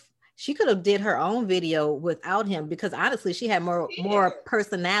herself. She could have did her own video without him because honestly, she had more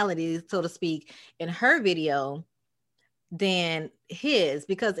personality, so to speak, in her video than his.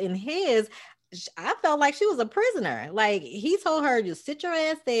 Because in his, I felt like she was a prisoner. Like he told her, "You sit your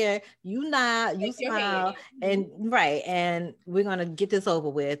ass there, you nod, you smile, and right, and we're gonna get this over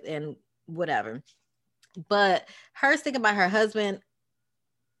with and whatever." But her thinking about her husband,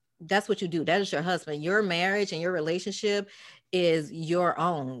 that's what you do. That is your husband. Your marriage and your relationship is your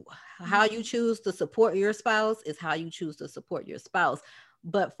own. How you choose to support your spouse is how you choose to support your spouse.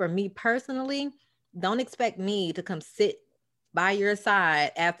 But for me personally, don't expect me to come sit by your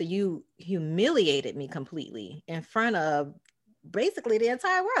side after you humiliated me completely in front of basically the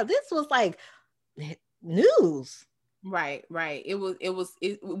entire world. This was like news. Right. It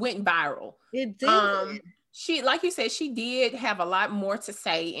went viral. It did. She, like you said, she did have a lot more to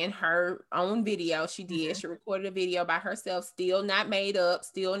say in her own video. She did. She recorded a video by herself, still not made up,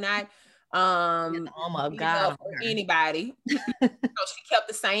 still not oh my God, for anybody. So she kept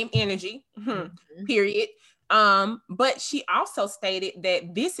the same energy. Period. But she also stated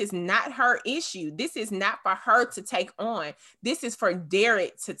that this is not her issue. This is not for her to take on. This is for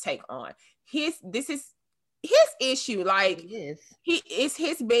Derek to take on. This is his issue. Like it's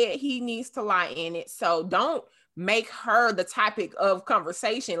his bed, he needs to lie in it. So don't make her the topic of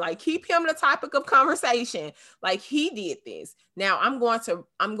conversation. Like keep him the topic of conversation. Like he did this. Now I'm going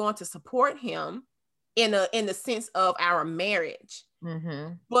to support him in the sense of our marriage.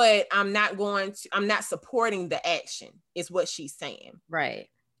 But I'm not supporting the action is what she's saying. Right.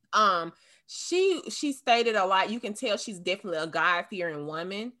 She stated a lot. You can tell she's definitely a God-fearing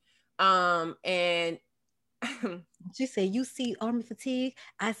woman. And she said, "You see armor fatigue,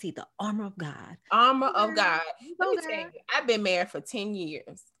 I see the armor of God." Armor of God. Let me tell you, I've been married for 10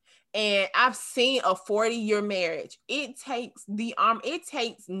 years and I've seen a 40-year marriage. It takes it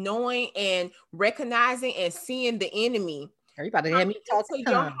takes knowing and recognizing and seeing the enemy. Everybody had me talk to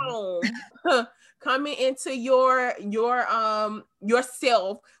your home, coming into your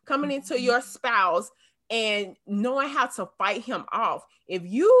yourself, coming into your spouse, and knowing how to fight him off. If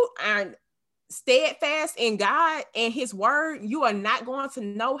you are steadfast in God and his word, you are not going to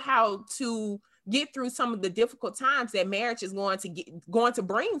know how to get through some of the difficult times that marriage is going to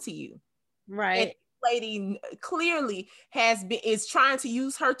bring to you. Right. And lady clearly is trying to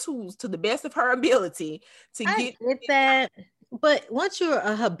use her tools to the best of her ability to get that. But once you're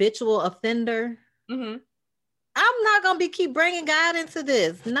a habitual offender, I'm not gonna keep bringing God into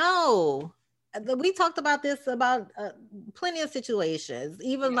this. No, we talked about this about plenty of situations.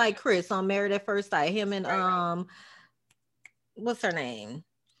 Even like Chris on Married at First Sight. Him and what's her name?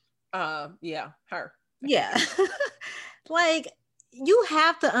 Yeah, her. Yeah, like you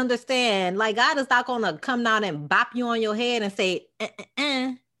have to understand. Like God is not gonna come down and bop you on your head and say,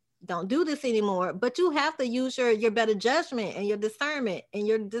 don't do this anymore. But you have to use your better judgment and your discernment and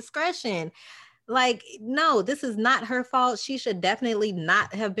your discretion. Like, no, this is not her fault. She should definitely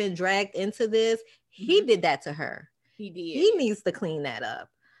not have been dragged into this. He did that to her. He did. He needs to clean that up.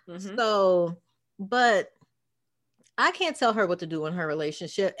 So, but I can't tell her what to do in her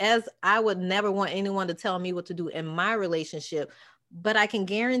relationship, as I would never want anyone to tell me what to do in my relationship. But I can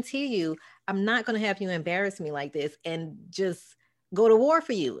guarantee you, I'm not going to have you embarrass me like this and just go to war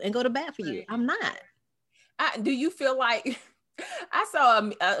for you and go to bat for you. I'm not. Do you feel like... I saw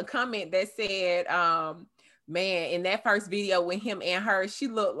a comment that said, man, in that first video with him and her, she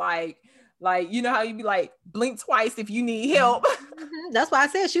looked like, you know how you be like, blink twice if you need help. That's why I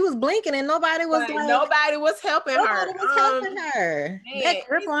said she was blinking and nobody was helping her. Nobody was helping her. Man, that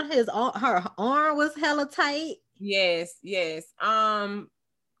grip on her arm was hella tight. Yes. It's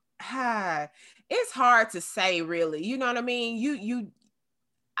hard to say, really. You know what I mean?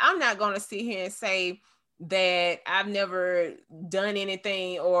 I'm not going to sit here and say that I've never done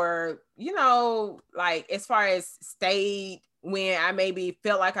anything, or, you know, like as far as stayed when I maybe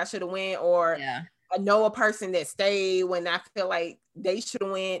felt like I should have went, or I know a person that stayed when I feel like they should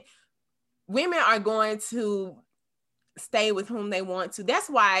have went. Women are going to stay with whom they want to. That's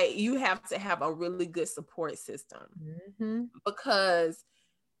why you have to have a really good support system, because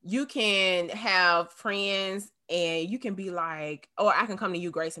you can have friends and you can be like, or I can come to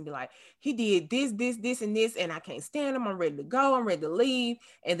you, Grace, and be like, he did this, and this, and I can't stand him. I'm ready to go. I'm ready to leave.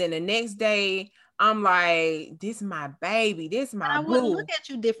 And then the next day, I'm like, this is my baby. This is my boo. I look at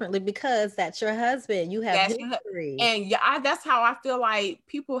you differently because that's your husband. You have history. And that's how I feel like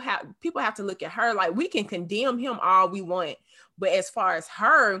people have to look at her. Like, we can condemn him all we want, but as far as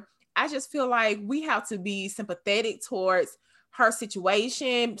her, I just feel like we have to be sympathetic towards her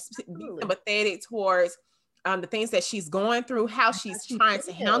situation, be sympathetic towards the things that she's going through, how she's trying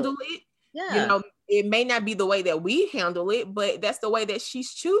to handle it. Yeah. You know, it may not be the way that we handle it, but that's the way that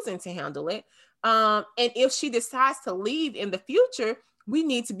she's choosing to handle it. And if she decides to leave in the future, we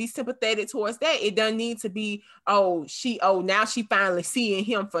need to be sympathetic towards that. It doesn't need to be, now she finally seeing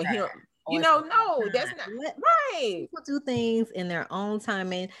him for him. You know, no, that's not right. People do things in their own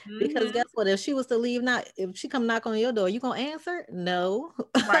timing, because guess what? If she was to leave now, if she come knock on your door, you gonna answer? No.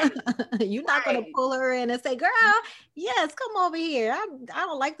 Right. You're not gonna pull her in and say, girl, yes, come over here. I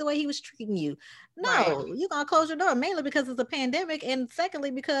don't like the way he was treating you. No, you're gonna close your door, mainly because it's a pandemic, and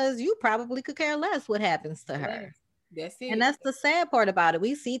secondly, because you probably could care less what happens to her. That's it. And that's the sad part about it.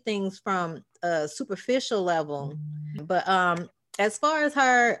 We see things from a superficial level, but as far as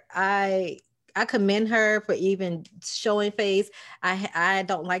her, I commend her for even showing face. I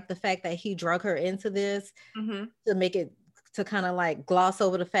don't like the fact that he drug her into this to make it, to kind of like gloss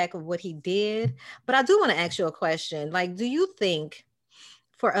over the fact of what he did. But I do want to ask you a question. Like, do you think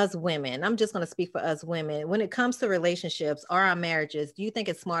for us women, I'm just going to speak for us women, when it comes to relationships or our marriages, do you think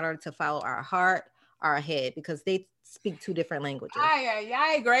it's smarter to follow our heart or our head? Because they speak two different languages.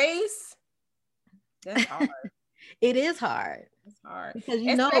 Aye, Grace. That's hard. It is hard. It's hard because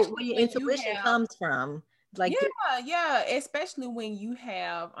you know where your intuition comes from. Like, especially when you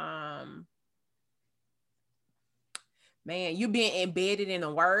have man, you being embedded in the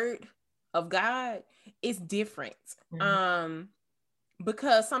word of God. It's different.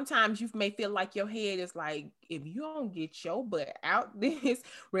 Because sometimes you may feel like your head is like, if you don't get your butt out this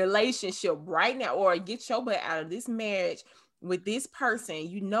relationship right now, or get your butt out of this marriage with this person,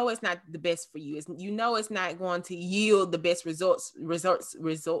 you know it's not the best for you. You know it's not going to yield the best results.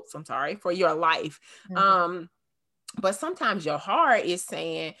 I'm sorry, for your life. But sometimes your heart is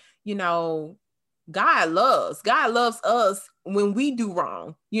saying, you know, God loves us when we do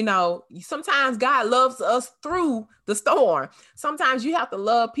wrong. You know, sometimes God loves us through the storm. Sometimes you have to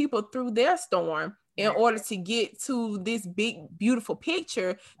love people through their storm in order to get to this big, beautiful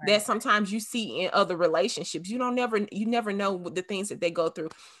picture that sometimes you see in other relationships. You never know the things that they go through.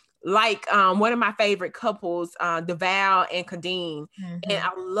 Like one of my favorite couples, DeVal and Kadeen. And I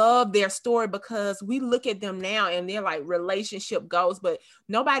love their story because we look at them now and they're like relationship goals, but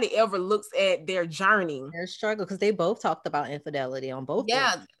nobody ever looks at their journey. Their struggle, because they both talked about infidelity on both.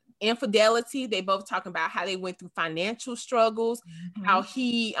 Yeah. Infidelity. They both talking about how they went through financial struggles, how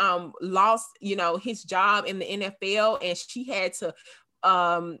he lost, you know, his job in the NFL, and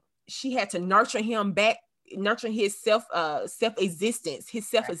she had to nurture him back nurturing his self-existence, his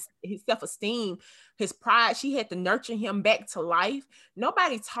self-esteem, his pride. She had to nurture him back to life.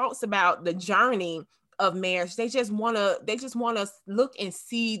 Nobody talks about the journey of marriage. They just want to look and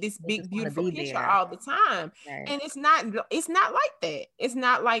see this big beautiful picture all the time. Right. And it's not like that. It's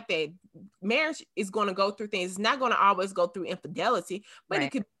not like that. Marriage is going to go through things. It's not going to always go through infidelity, but right.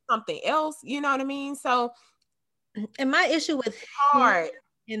 It could be something else, you know what I mean? So, and my issue with hard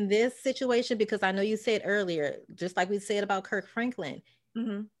in this situation, because I know you said earlier, just like we said about Kirk Franklin,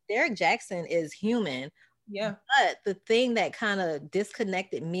 Derrick Jaxn is human. Yeah. But the thing that kind of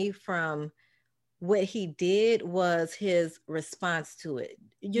disconnected me from what he did was his response to it.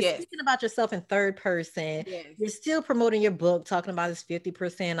 You're speaking about yourself in third person. Yes. You're still promoting your book, talking about it's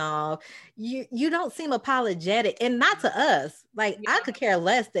 50% off. You don't seem apologetic, and not to us. Like, I could care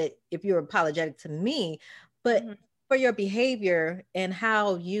less that if you're apologetic to me, but for your behavior and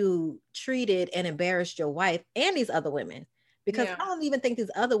how you treated and embarrassed your wife and these other women, because I don't even think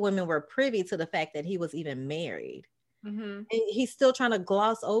these other women were privy to the fact that he was even married. And he's still trying to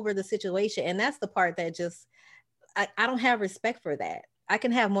gloss over the situation. And that's the part that just, I don't have respect for that. I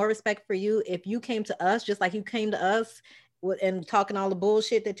can have more respect for you if you came to us, just like you came to us and talking all the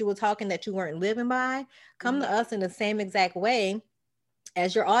bullshit that you were talking that you weren't living by. Come to us in the same exact way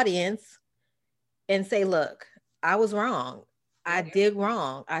as your audience and say, look, I was wrong. I did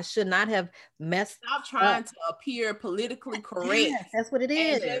wrong. I should not have messed up. Stop trying to appear politically correct. Yes, that's what it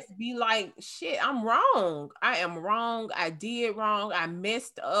is. And just be like, shit, I'm wrong. I am wrong. I did wrong. I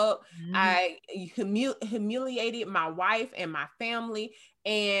messed up. I humiliated my wife and my family,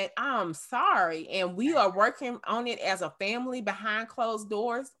 and I'm sorry. And we are working on it as a family behind closed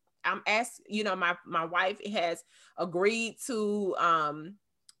doors. I'm asked, my wife has agreed to,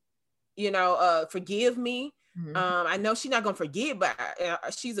 forgive me. I know she's not gonna forgive, but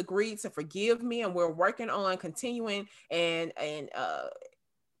she's agreed to forgive me, and we're working on continuing and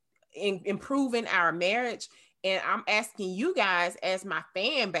improving our marriage. And I'm asking you guys, as my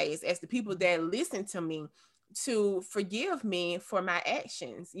fan base, as the people that listen to me, to forgive me for my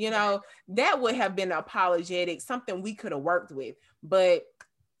actions. That would have been apologetic, something we could have worked with, but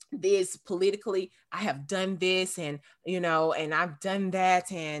this politically, I have done this, and and I've done that,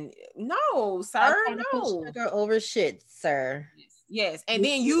 and no, sir, no, sugar over shit, sir. Yes, and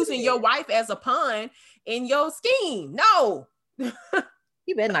then using your wife as a pawn in your scheme. No,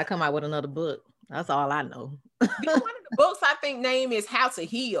 you better not come out with another book. That's all I know. One of the books I think name is How to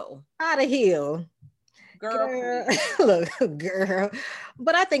Heal. How to Heal. Girl. Look, girl.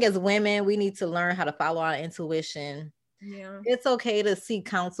 But I think as women, we need to learn how to follow our intuition. Yeah, it's okay to seek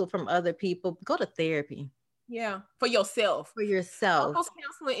counsel from other people. Go to therapy. Yeah, for yourself. Couples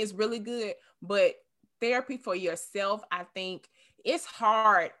counseling is really good, but therapy for yourself, I think it's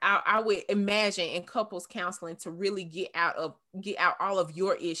hard. I would imagine in couples counseling to really get out all of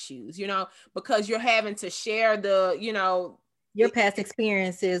your issues, because you're having to share your past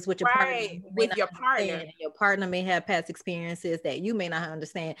experiences with your partner. Your partner may have past experiences that you may not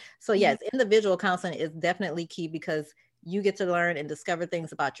understand. So yes, individual counseling is definitely key, because you get to learn and discover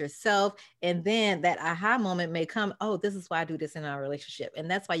things about yourself. And then that aha moment may come, oh, this is why I do this in our relationship. And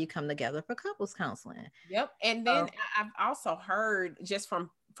that's why you come together for couples counseling. Yep. And then I've also heard just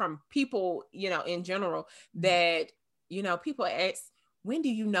from people, in general, that, people ask, when do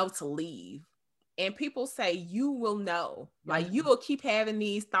you know to leave? And people say, you will know. Like, you will keep having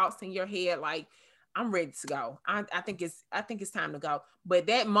these thoughts in your head, like, I'm ready to go. I think it's time to go. But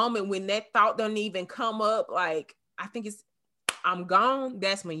that moment when that thought don't even come up, like, I think I'm gone,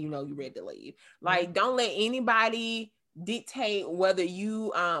 that's when you're ready to leave. Like, don't let anybody dictate whether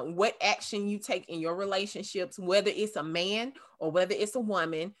you what action you take in your relationships, whether it's a man or whether it's a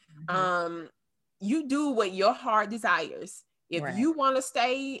woman. You do what your heart desires. If you want to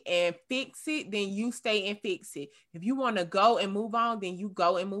stay and fix it, then you stay and fix it. If you want to go and move on, then you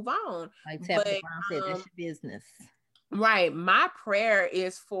go and move on. Like Tabitha Brown said, that's your business. Right. My prayer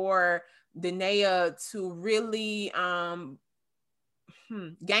is for Danae to really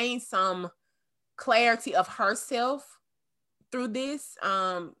gain some clarity of herself through this,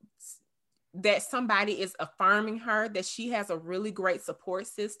 that somebody is affirming her, that she has a really great support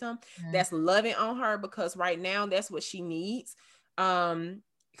system that's loving on her, because right now that's what she needs,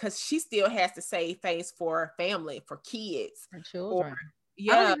 because she still has to save face for family, for kids, for children.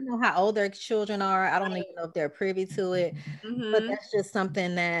 I don't even know how old their children are. I don't even know if they're privy to it, but that's just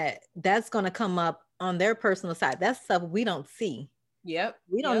something that's going to come up on their personal side. That's stuff we don't see. Yep.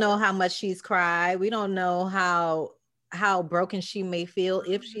 We don't know how much she's cried. We don't know how broken she may feel,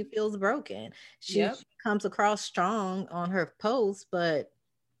 if she feels broken. She comes across strong on her post, but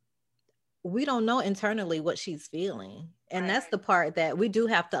we don't know internally what she's feeling. And Right. that's the part that we do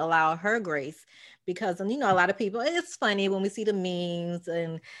have to allow her grace, because, and you know, a lot of people, it's funny when we see the memes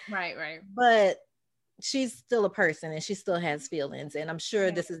Right. but she's still a person and she still has feelings. And I'm sure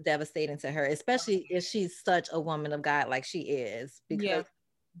Yeah. this is devastating to her, especially if she's such a woman of God like she is, because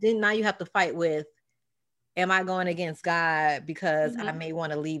then now you have to fight with, am I going against God because I may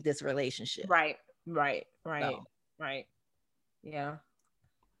want to leave this relationship? Right. So. Right. Yeah.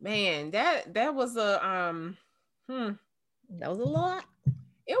 Man, that was a That was a lot.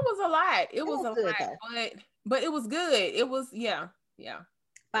 it was a lot. It was a good, lot, though. but it was good. It was yeah.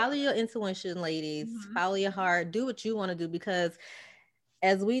 Follow your intuition, ladies. Mhm. Follow your heart. Do what you want to do, because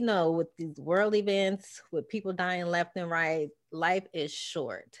as we know, with these world events, with people dying left and right, life is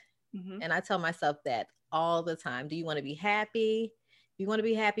short. And I tell myself that all the time. Do you want to be happy? If you want to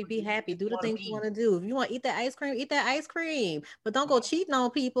be happy, be happy. Do the things you want to do. If you want to eat that ice cream, eat that ice cream. But don't go cheating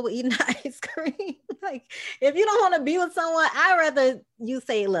on people eating the ice cream. Like, if you don't want to be with someone, I'd rather you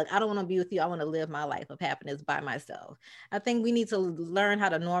say, look, I don't want to be with you. I want to live my life of happiness by myself. I think we need to learn how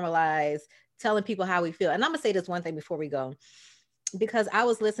to normalize telling people how we feel. And I'm going to say this one thing before we go, because I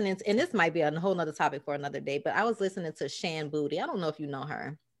was listening to, and this might be a whole nother topic for another day, but I was listening to Shan Booty. I don't know if you know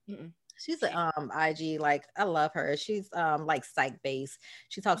her. Mm-mm. She's a IG, like, I love her. She's like psych based.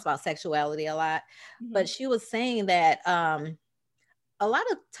 She talks about sexuality a lot. But she was saying that a lot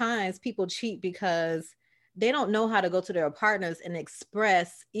of times people cheat because they don't know how to go to their partners and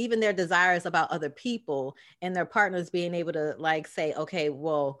express even their desires about other people, and their partners being able to like say, okay,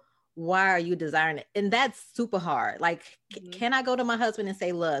 well, why are you desiring it? And that's super hard. Like, can I go to my husband and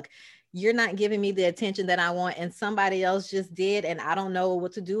say, look, you're not giving me the attention that I want, and somebody else just did, and I don't know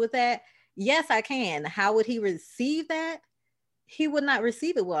what to do with that? Yes, I can. How would he receive that? He would not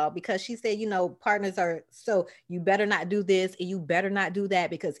receive it well, because she said, you know, partners are, so you better not do this and you better not do that,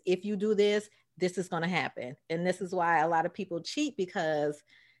 because if you do this, this is going to happen. And this is why a lot of people cheat, because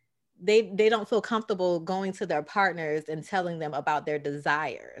they don't feel comfortable going to their partners and telling them about their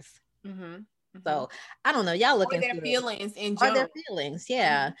desires. So I don't know. Y'all look into their feelings in general. general. Their feelings,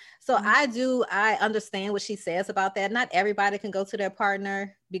 yeah. So I understand what she says about that. Not everybody can go to their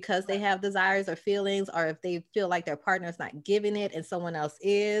partner because they have desires or feelings, or if they feel like their partner's not giving it and someone else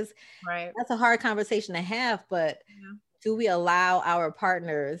is. Right. That's a hard conversation to have. But do we allow our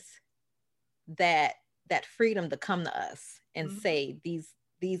partners that freedom to come to us and say,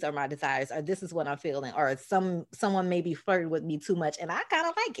 these are my desires, or this is what I'm feeling, or someone may be flirting with me too much and I kind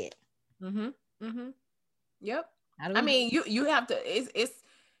of like it. Yep. I mean, you have to, it's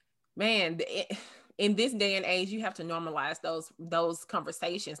man, in this day and age, you have to normalize those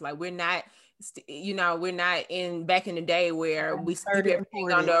conversations. Like, we're not, we're not in back in the day where we sweep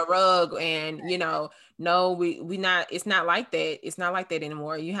everything under a rug, and no, we not, it's not like that. It's not like that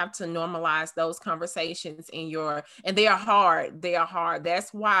anymore. You have to normalize those conversations and they are hard.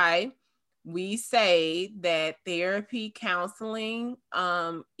 That's why we say that therapy, counseling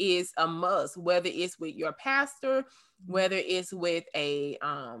is a must, whether it's with your pastor, whether it's with a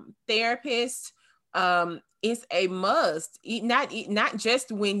therapist. It's a must. Not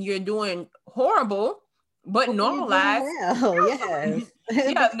just when you're doing horrible, but normalize.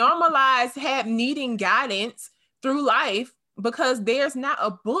 Normalize needing guidance through life, because there's not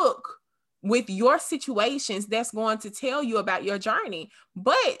a book with your situations that's going to tell you about your journey,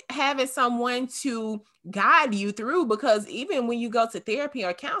 but having someone to guide you through, because even when you go to therapy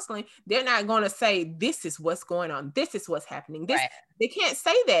or counseling, they're not going to say, this is what's going on, this is what's happening. They can't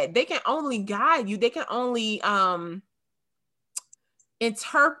say that. They can only guide you. They can only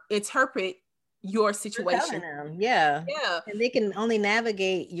interpret your situation. Yeah. And they can only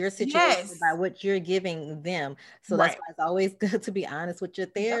navigate your situation by what you're giving them. So that's why it's always good to be honest with your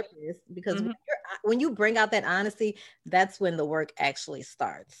therapist, because when you bring out that honesty, that's when the work actually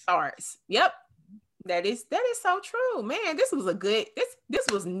starts. Yep. That is so true, man. This was this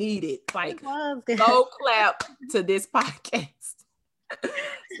was needed. Like, slow clap to this podcast.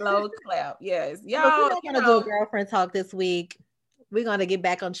 Slow clap. Yes. Y'all, we're not gonna do a girlfriend talk this week. We're going to get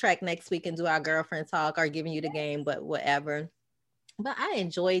back on track next week and do our girlfriend talk, or giving you the game, but whatever. But I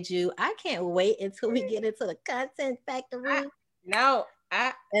enjoyed you. I can't wait until we get into the content factory. I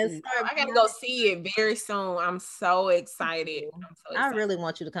gotta go see it very soon. I'm so excited. I really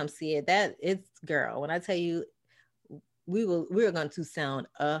want you to come see it. That it's, girl, when I tell you, we're going to sound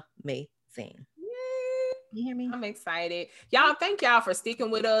amazing. You hear me? I'm excited. Y'all, thank y'all for sticking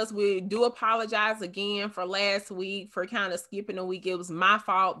with us. We do apologize again for last week, for kind of skipping a week. It was my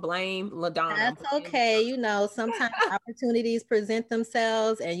fault. Blame LaDonna. That's okay. Sometimes opportunities present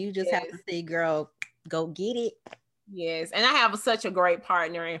themselves and you just have to say, girl, go get it. Yes, and I have such a great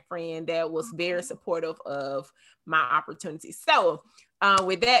partner and friend that was very supportive of my opportunities. So,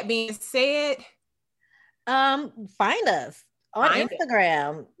 with that being said, find us on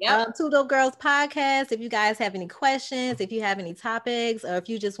Instagram. Yep. Two Dope Girls Podcast. If you guys have any questions, if you have any topics, or if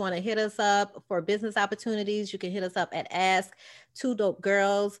you just want to hit us up for business opportunities, you can hit us up at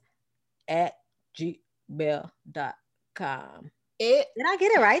ask2dopegirls@gmail.com. Did I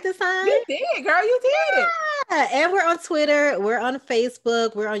get it right this time? You did, girl. You did it. And we're on Twitter, we're on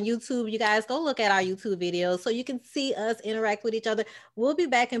Facebook, we're on YouTube. You guys go look at our YouTube videos so you can see us interact with each other. We'll be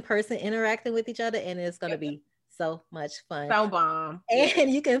back in person interacting with each other, and it's going to be so much fun. So bomb.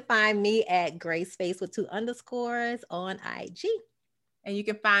 And you can find me at Graceface with 2 underscores on IG. And you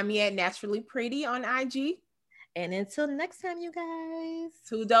can find me at Naturally Pretty on IG. And until next time, you guys.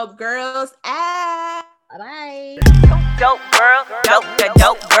 2 Dope Girls. Bye-bye. 2 dope girls,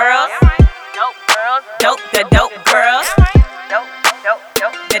 dope girls.